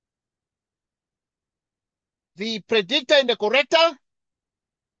predictor in the corrector.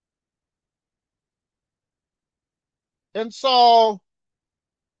 And so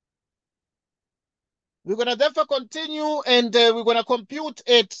we're going to therefore continue, and we're going to compute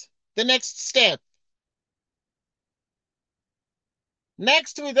it the next step.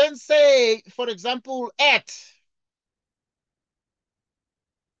 Next, we then say, for example, at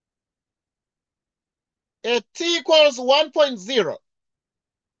t equals 1.0,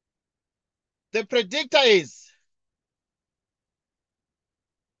 the predictor is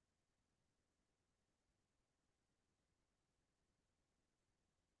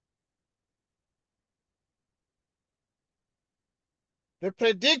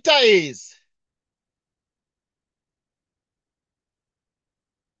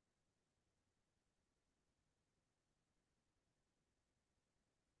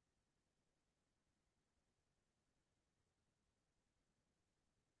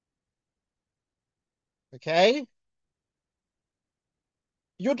okay?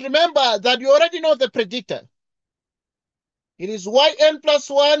 You'd remember that you already know the predictor. It is yn plus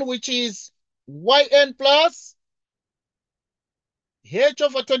 1, which is yn plus h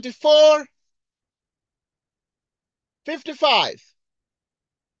over 24, 55.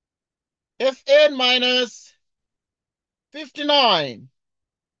 Fn minus 59.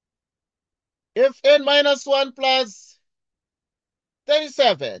 Fn minus 1 plus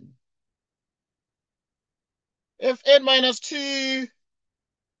 37. Fn minus 2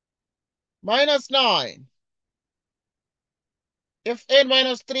 minus 9. Fn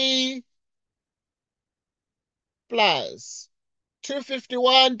minus 3 plus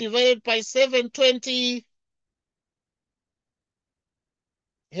 251 divided by 720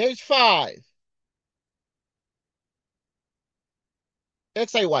 H5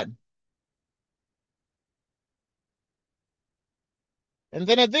 XI1. And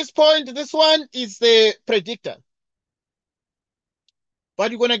then at this point, this one is the predictor.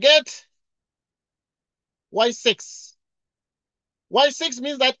 But you're going to get Y6. Y6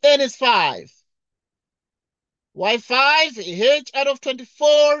 means that N is 5. Y5, H out of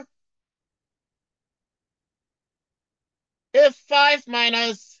 24. F5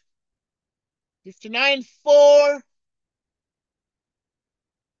 minus 59, 4.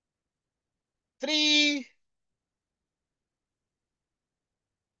 3.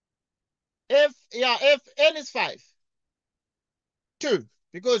 N is 5. 2.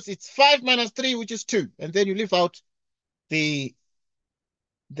 Because it's 5 minus 3, which is 2. And then you leave out the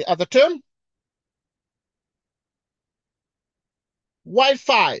other term.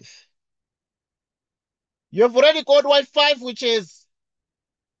 Y5. You have already got Y5, which is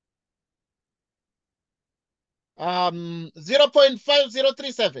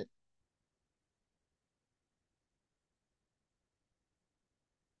 0.5037.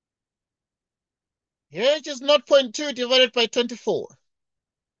 H is 0.2 divided by 24.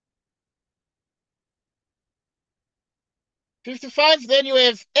 55, then you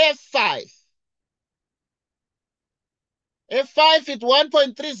have F5. F5 is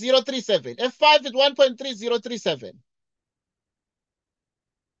 1.3037. F5 is 1.3037.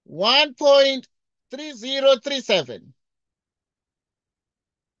 1.3037.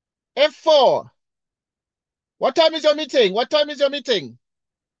 F4. What time is your meeting? What time is your meeting?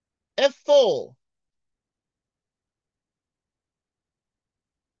 F4.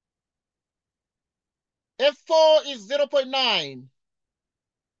 F4 is 0.9.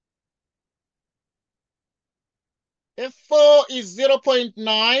 F4 is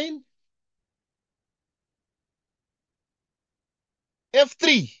 0.9.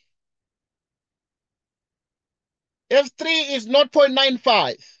 F3. F3 is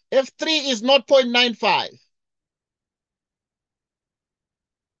 0.95. F3 is 0.95.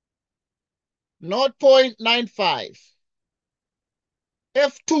 0.95.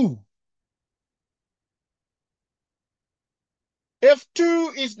 F2.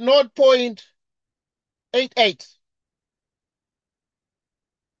 F2 is 0.88.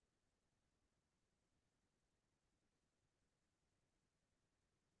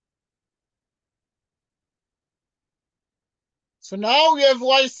 So now we have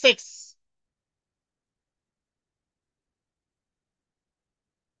y6.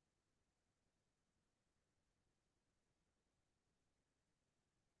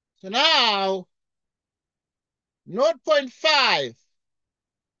 So now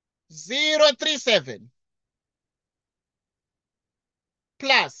 0.5037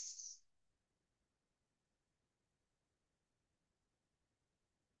 plus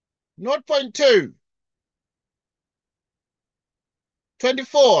 0.2,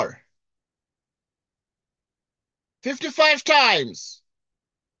 24, 55 times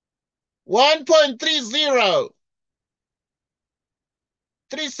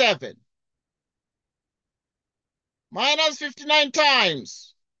 1.3037 minus 59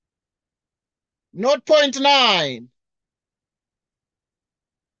 times 0.9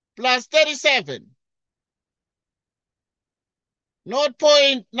 plus 37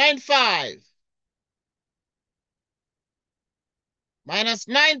 0.95 minus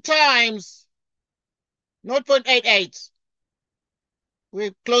 9 times 0.88.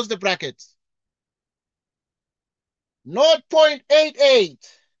 We close the brackets.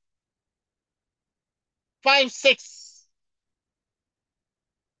 0.8856.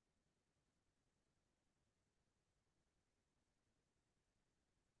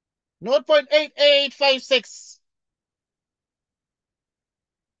 .8856.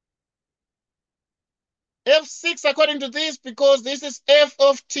 F6 according to this, because this is f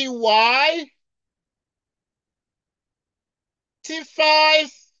of ty,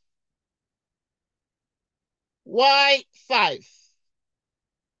 t5, y5.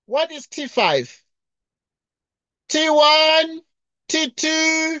 What is t5? T1,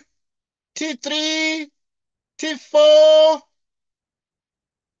 T2, T3, T4,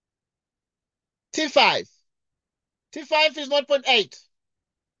 T5. T5 is 0.8.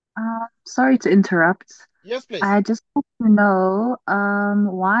 Sorry to interrupt. Yes, please. I just want to know,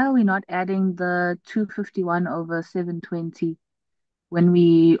 why are we not adding the 251 over 720 when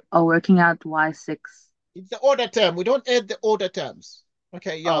we are working out Y6? It's the order term. We don't add the order terms.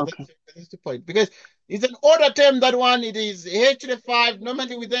 Okay, yeah, Oh, okay. that's the point. Because it's an order term, that one, it is h to the 5.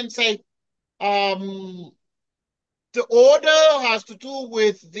 Normally we then say the order has to do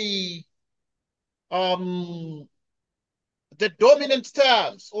with the dominant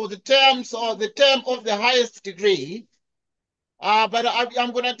terms, or the terms, or the term of the highest degree. But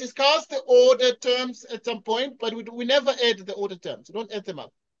I'm going to discuss the order terms at some point, but we never add the order terms. We don't add them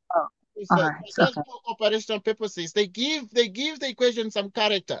up. Oh, all So right. just Okay. for operational purposes, they give the equation some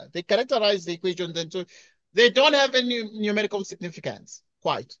character. They characterize the equation, then so they don't have any numerical significance.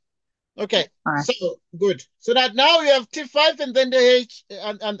 Quite. Okay. All right. So good. So that now we have T5 and then the H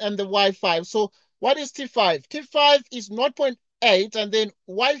and the Y5. So what is T5? T5 is 0.8, and then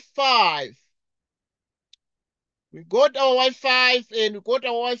Y5. We got our Y5, and we got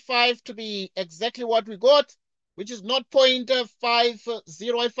our Y5 to be exactly what we got, which is 0.50.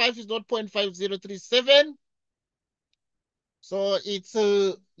 Y5 is 0.5037. So it's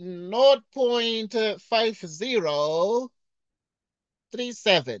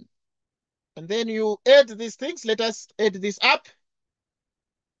 0.5037. And then you add these things. Let us add this up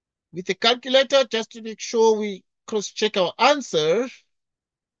with the calculator just to make sure we cross-check our answer.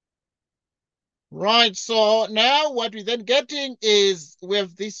 Right, so now what we're then getting is we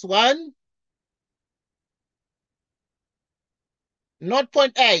have this one,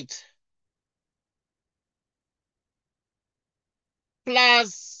 0.8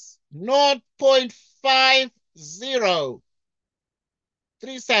 plus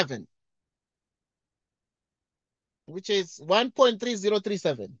 0.5037, which is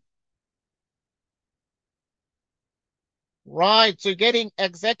 1.3037. Right, so you're getting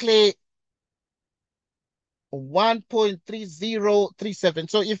exactly 1.3037.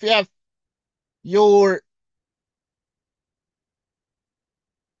 So if you have your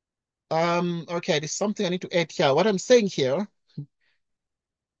okay, there's something I need to add here. What I'm saying here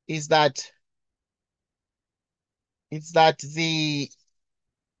is that the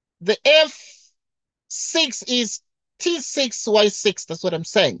F6 is T6Y6. That's what I'm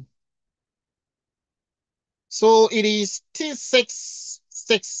saying. So it is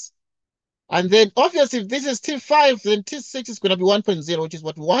T6. And then obviously if this is T5, then T6 is going to be 1.0, which is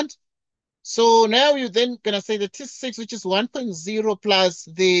what we want. So now you're then going to say the T6, which is 1.0 plus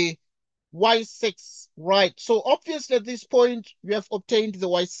the Y6, right? So obviously at this point, we have obtained the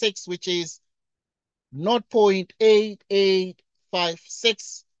Y6, which is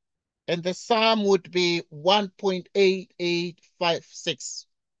 0.8856, and the sum would be 1.8856.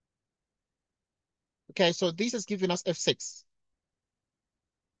 Okay, so this is giving us F6.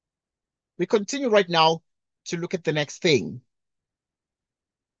 We continue right now to look at the next thing.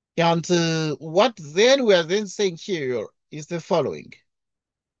 And what then we are then saying here is the following.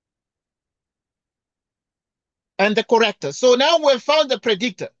 And the corrector. So now we've found the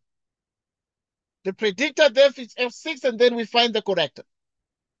predictor. The predictor def is F6, and then we find the corrector.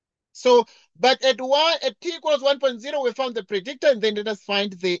 So, but at t equals 1.0, we found the predictor, and then let us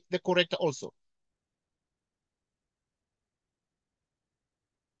find the corrector also.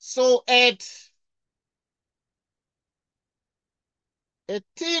 So at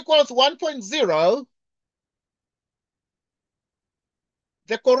t equals 1.0,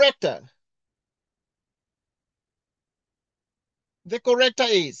 the corrector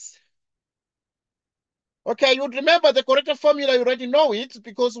is, okay, you would remember the corrector formula, you already know it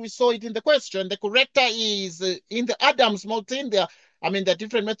because we saw it in the question. The corrector is in the Adams-Moulton. There are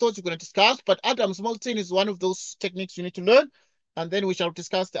different methods we're going to discuss, but Adams-Moulton is one of those techniques you need to learn. And then we shall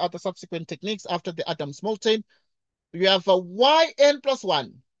discuss the other subsequent techniques after the Adams-Moulton. You have a yn plus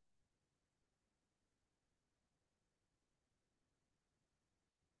 1.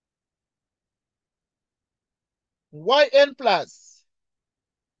 Yn plus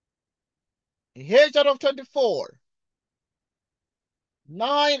h out of 24.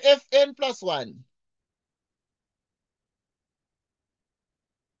 9 fn plus 1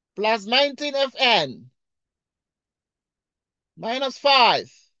 plus 19 fn minus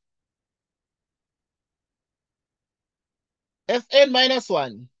 5 fn minus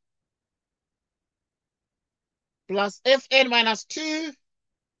 1 plus fn minus 2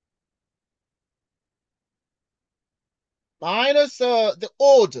 minus the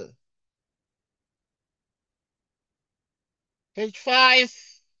order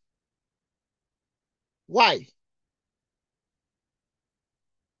h5 y.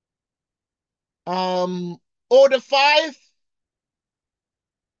 Order 5,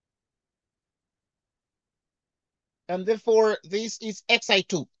 and therefore this is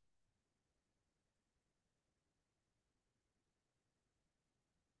xi2.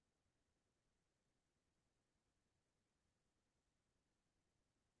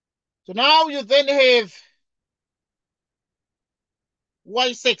 So now you then have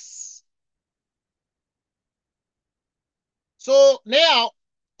y6. So now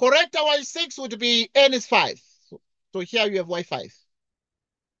corrector y6 would be n is 5. So here you have y5.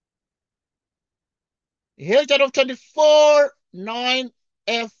 H out of 24, 9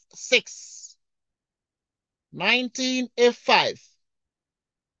 f6, 19 f5.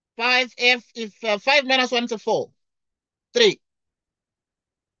 5f, if 5 minus 1 is 4, 3.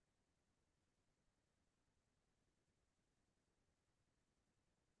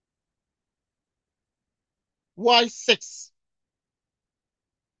 Y6.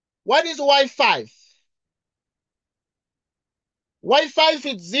 What is Y5? Y5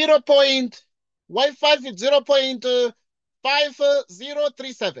 is 0. Y5 is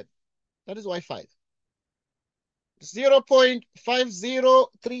 0.5037. That is Y5.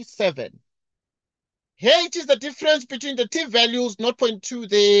 0.5037. H is the difference between the t values, 0.2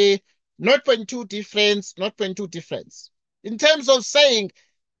 the 0.2 difference, 0.2 difference. In terms of saying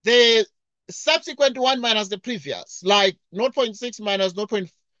the subsequent one minus the previous, like 0.6 minus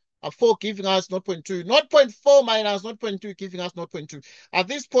 0.4 giving us 0.2, 0.4 minus 0.2 giving us 0.2. At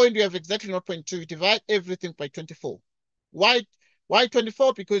this point, we have exactly 0.2. Divide everything by 24. Why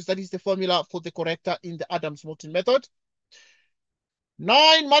 24? Because that is the formula for the corrector in the Adams-Moulton method.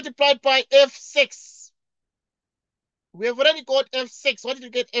 9 multiplied by f6. We have already got f6. What did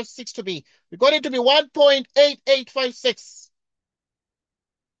you get f6 to be? We got it to be 1.8856.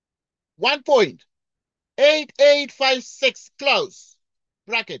 1.8856, close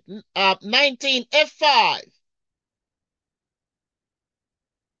bracket. 19 f5.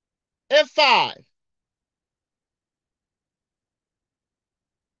 F5.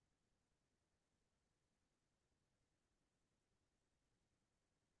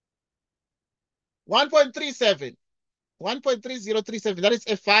 $1.37. 1.3037. That is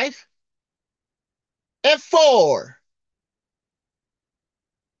F5. F4.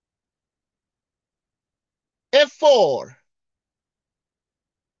 F4.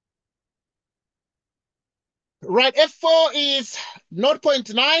 Right. F4 is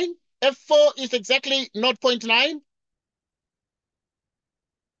 0.9. F4 is exactly 0.9.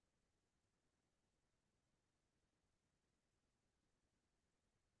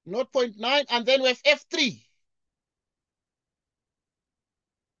 Not 0.9, and then we have F3.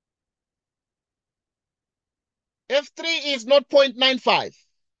 F3 is 0.95.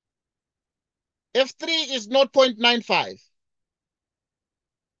 F3 is 0.95.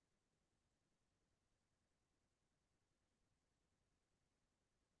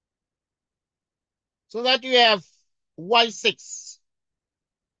 So that you have Y6.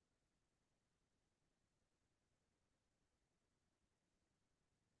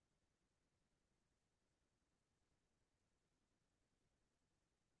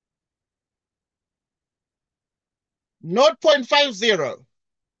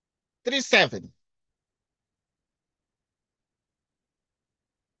 0.5037.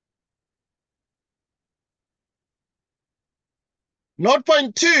 Not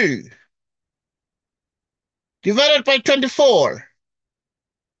 0.2 divided by 24.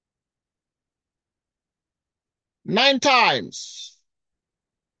 9 times.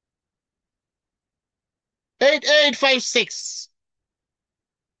 8856.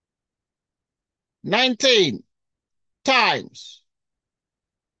 19 times.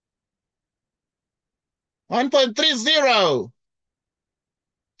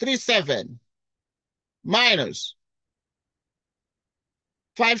 1.3037 minus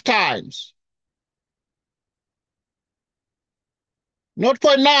 5 times.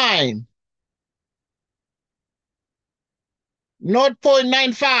 0.9.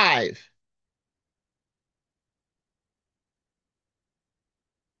 0.95.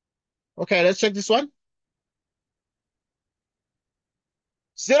 Okay, let's check this one.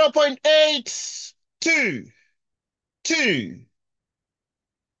 0.822.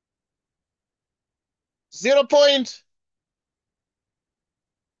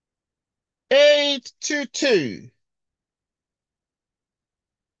 0.822.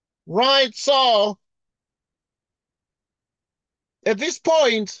 Right, so at this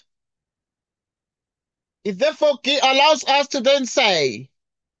point, it therefore allows us to then say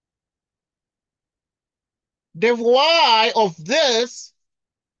the y of this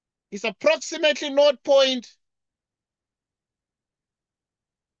is approximately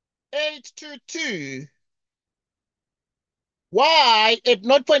 0.822. Why at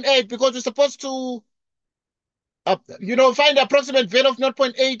 0.8? Because we're supposed to find the approximate value of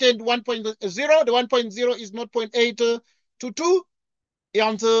 0.8 and 1.0. The 1.0 is 0.822.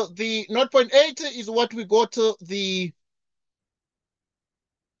 And the 0.8 is what we got the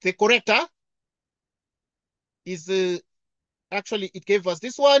corrector is actually it gave us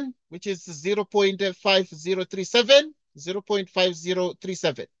this one, which is 0.5037.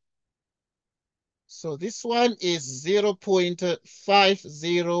 0.5037. So this one is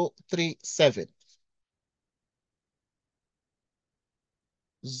 0.5037.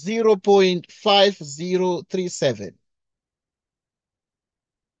 0.5037.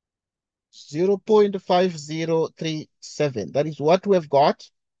 0.5037. That is what we've got.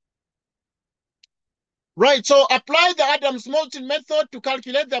 Right, so apply the Adams-Moulton method to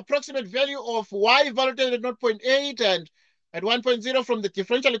calculate the approximate value of y validated at 0.8 and at 1.0 from the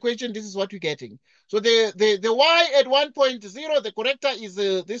differential equation. This is what we're getting. So the y at 1.0, the corrector is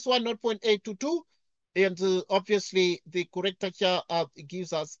this one, 0.822. And obviously, the corrector here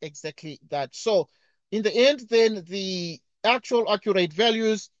gives us exactly that. So in the end, then the actual accurate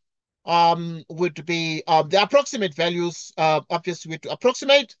values would be the approximate values, obviously, to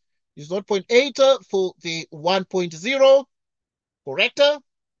approximate is 0.8 for the 1.0 corrector.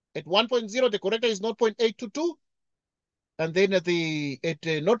 At 1.0, the corrector is 0.822. And then at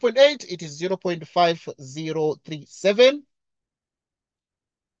 0.8, it is 0.5037.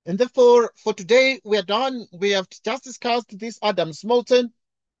 And therefore, for today, we are done. We have just discussed this Adams-Moulton.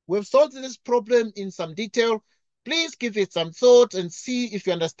 We've solved this problem in some detail. Please give it some thought and see if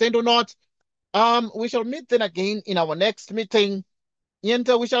you understand or not. We shall meet then again in our next meeting. And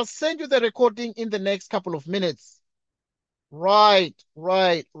we shall send you the recording in the next couple of minutes. Right.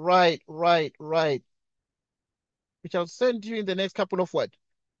 We shall send you in the next couple of what?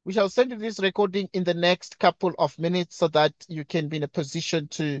 We shall send you this recording in the next couple of minutes so that you can be in a position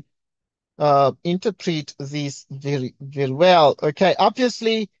to interpret this very, very well. Okay,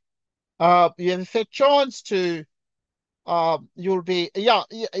 obviously, you have a chance to, you'll be,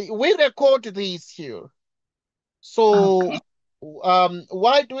 we record these here. So, Okay.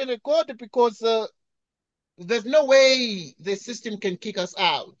 why do we record? Because there's no way the system can kick us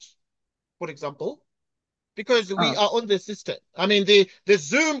out, for example, because we are on the system. I mean, the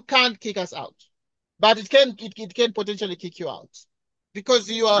Zoom can't kick us out, but it can potentially kick you out because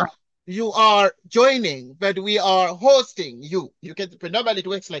you are joining, but we are hosting you. You can normally it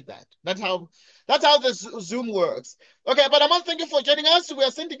works like that. That's how the Zoom works. Okay, but Aman, thank you for joining us. We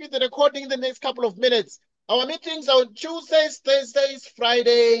are sending you the recording in the next couple of minutes. Our meetings are on Tuesdays, Thursdays,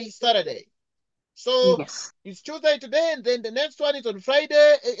 Friday, Saturday. So Yes. it's Tuesday today, and then the next one is on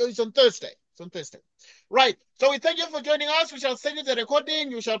Friday. It's on Thursday. It's on Thursday. Right. So we thank you for joining us. We shall send you the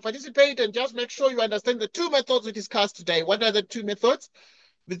recording. You shall participate and just make sure you understand the two methods we discussed today. What are the two methods?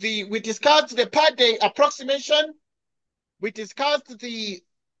 We discussed the Pade approximation. We discussed the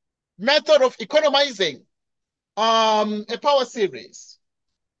method of economizing a power series.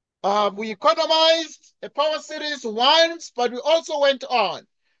 We economized a power series once, but we also went on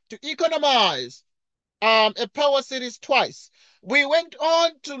to economize a power series twice. We went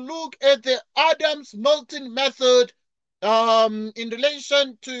on to look at the Adams-Moulton method in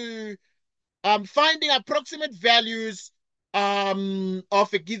relation to finding approximate values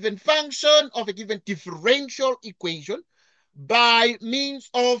of a given function, of a given differential equation by means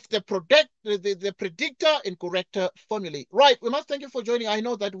of the predictor and corrector formulae. Right, we must thank you for joining. I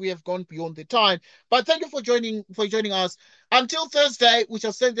know that we have gone beyond the time, but thank you for joining us. Until Thursday, we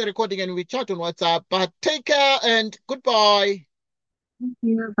shall send the recording and we chat on WhatsApp. But take care and goodbye. Thank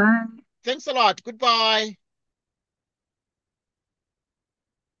you. Bye. Thanks a lot. Goodbye.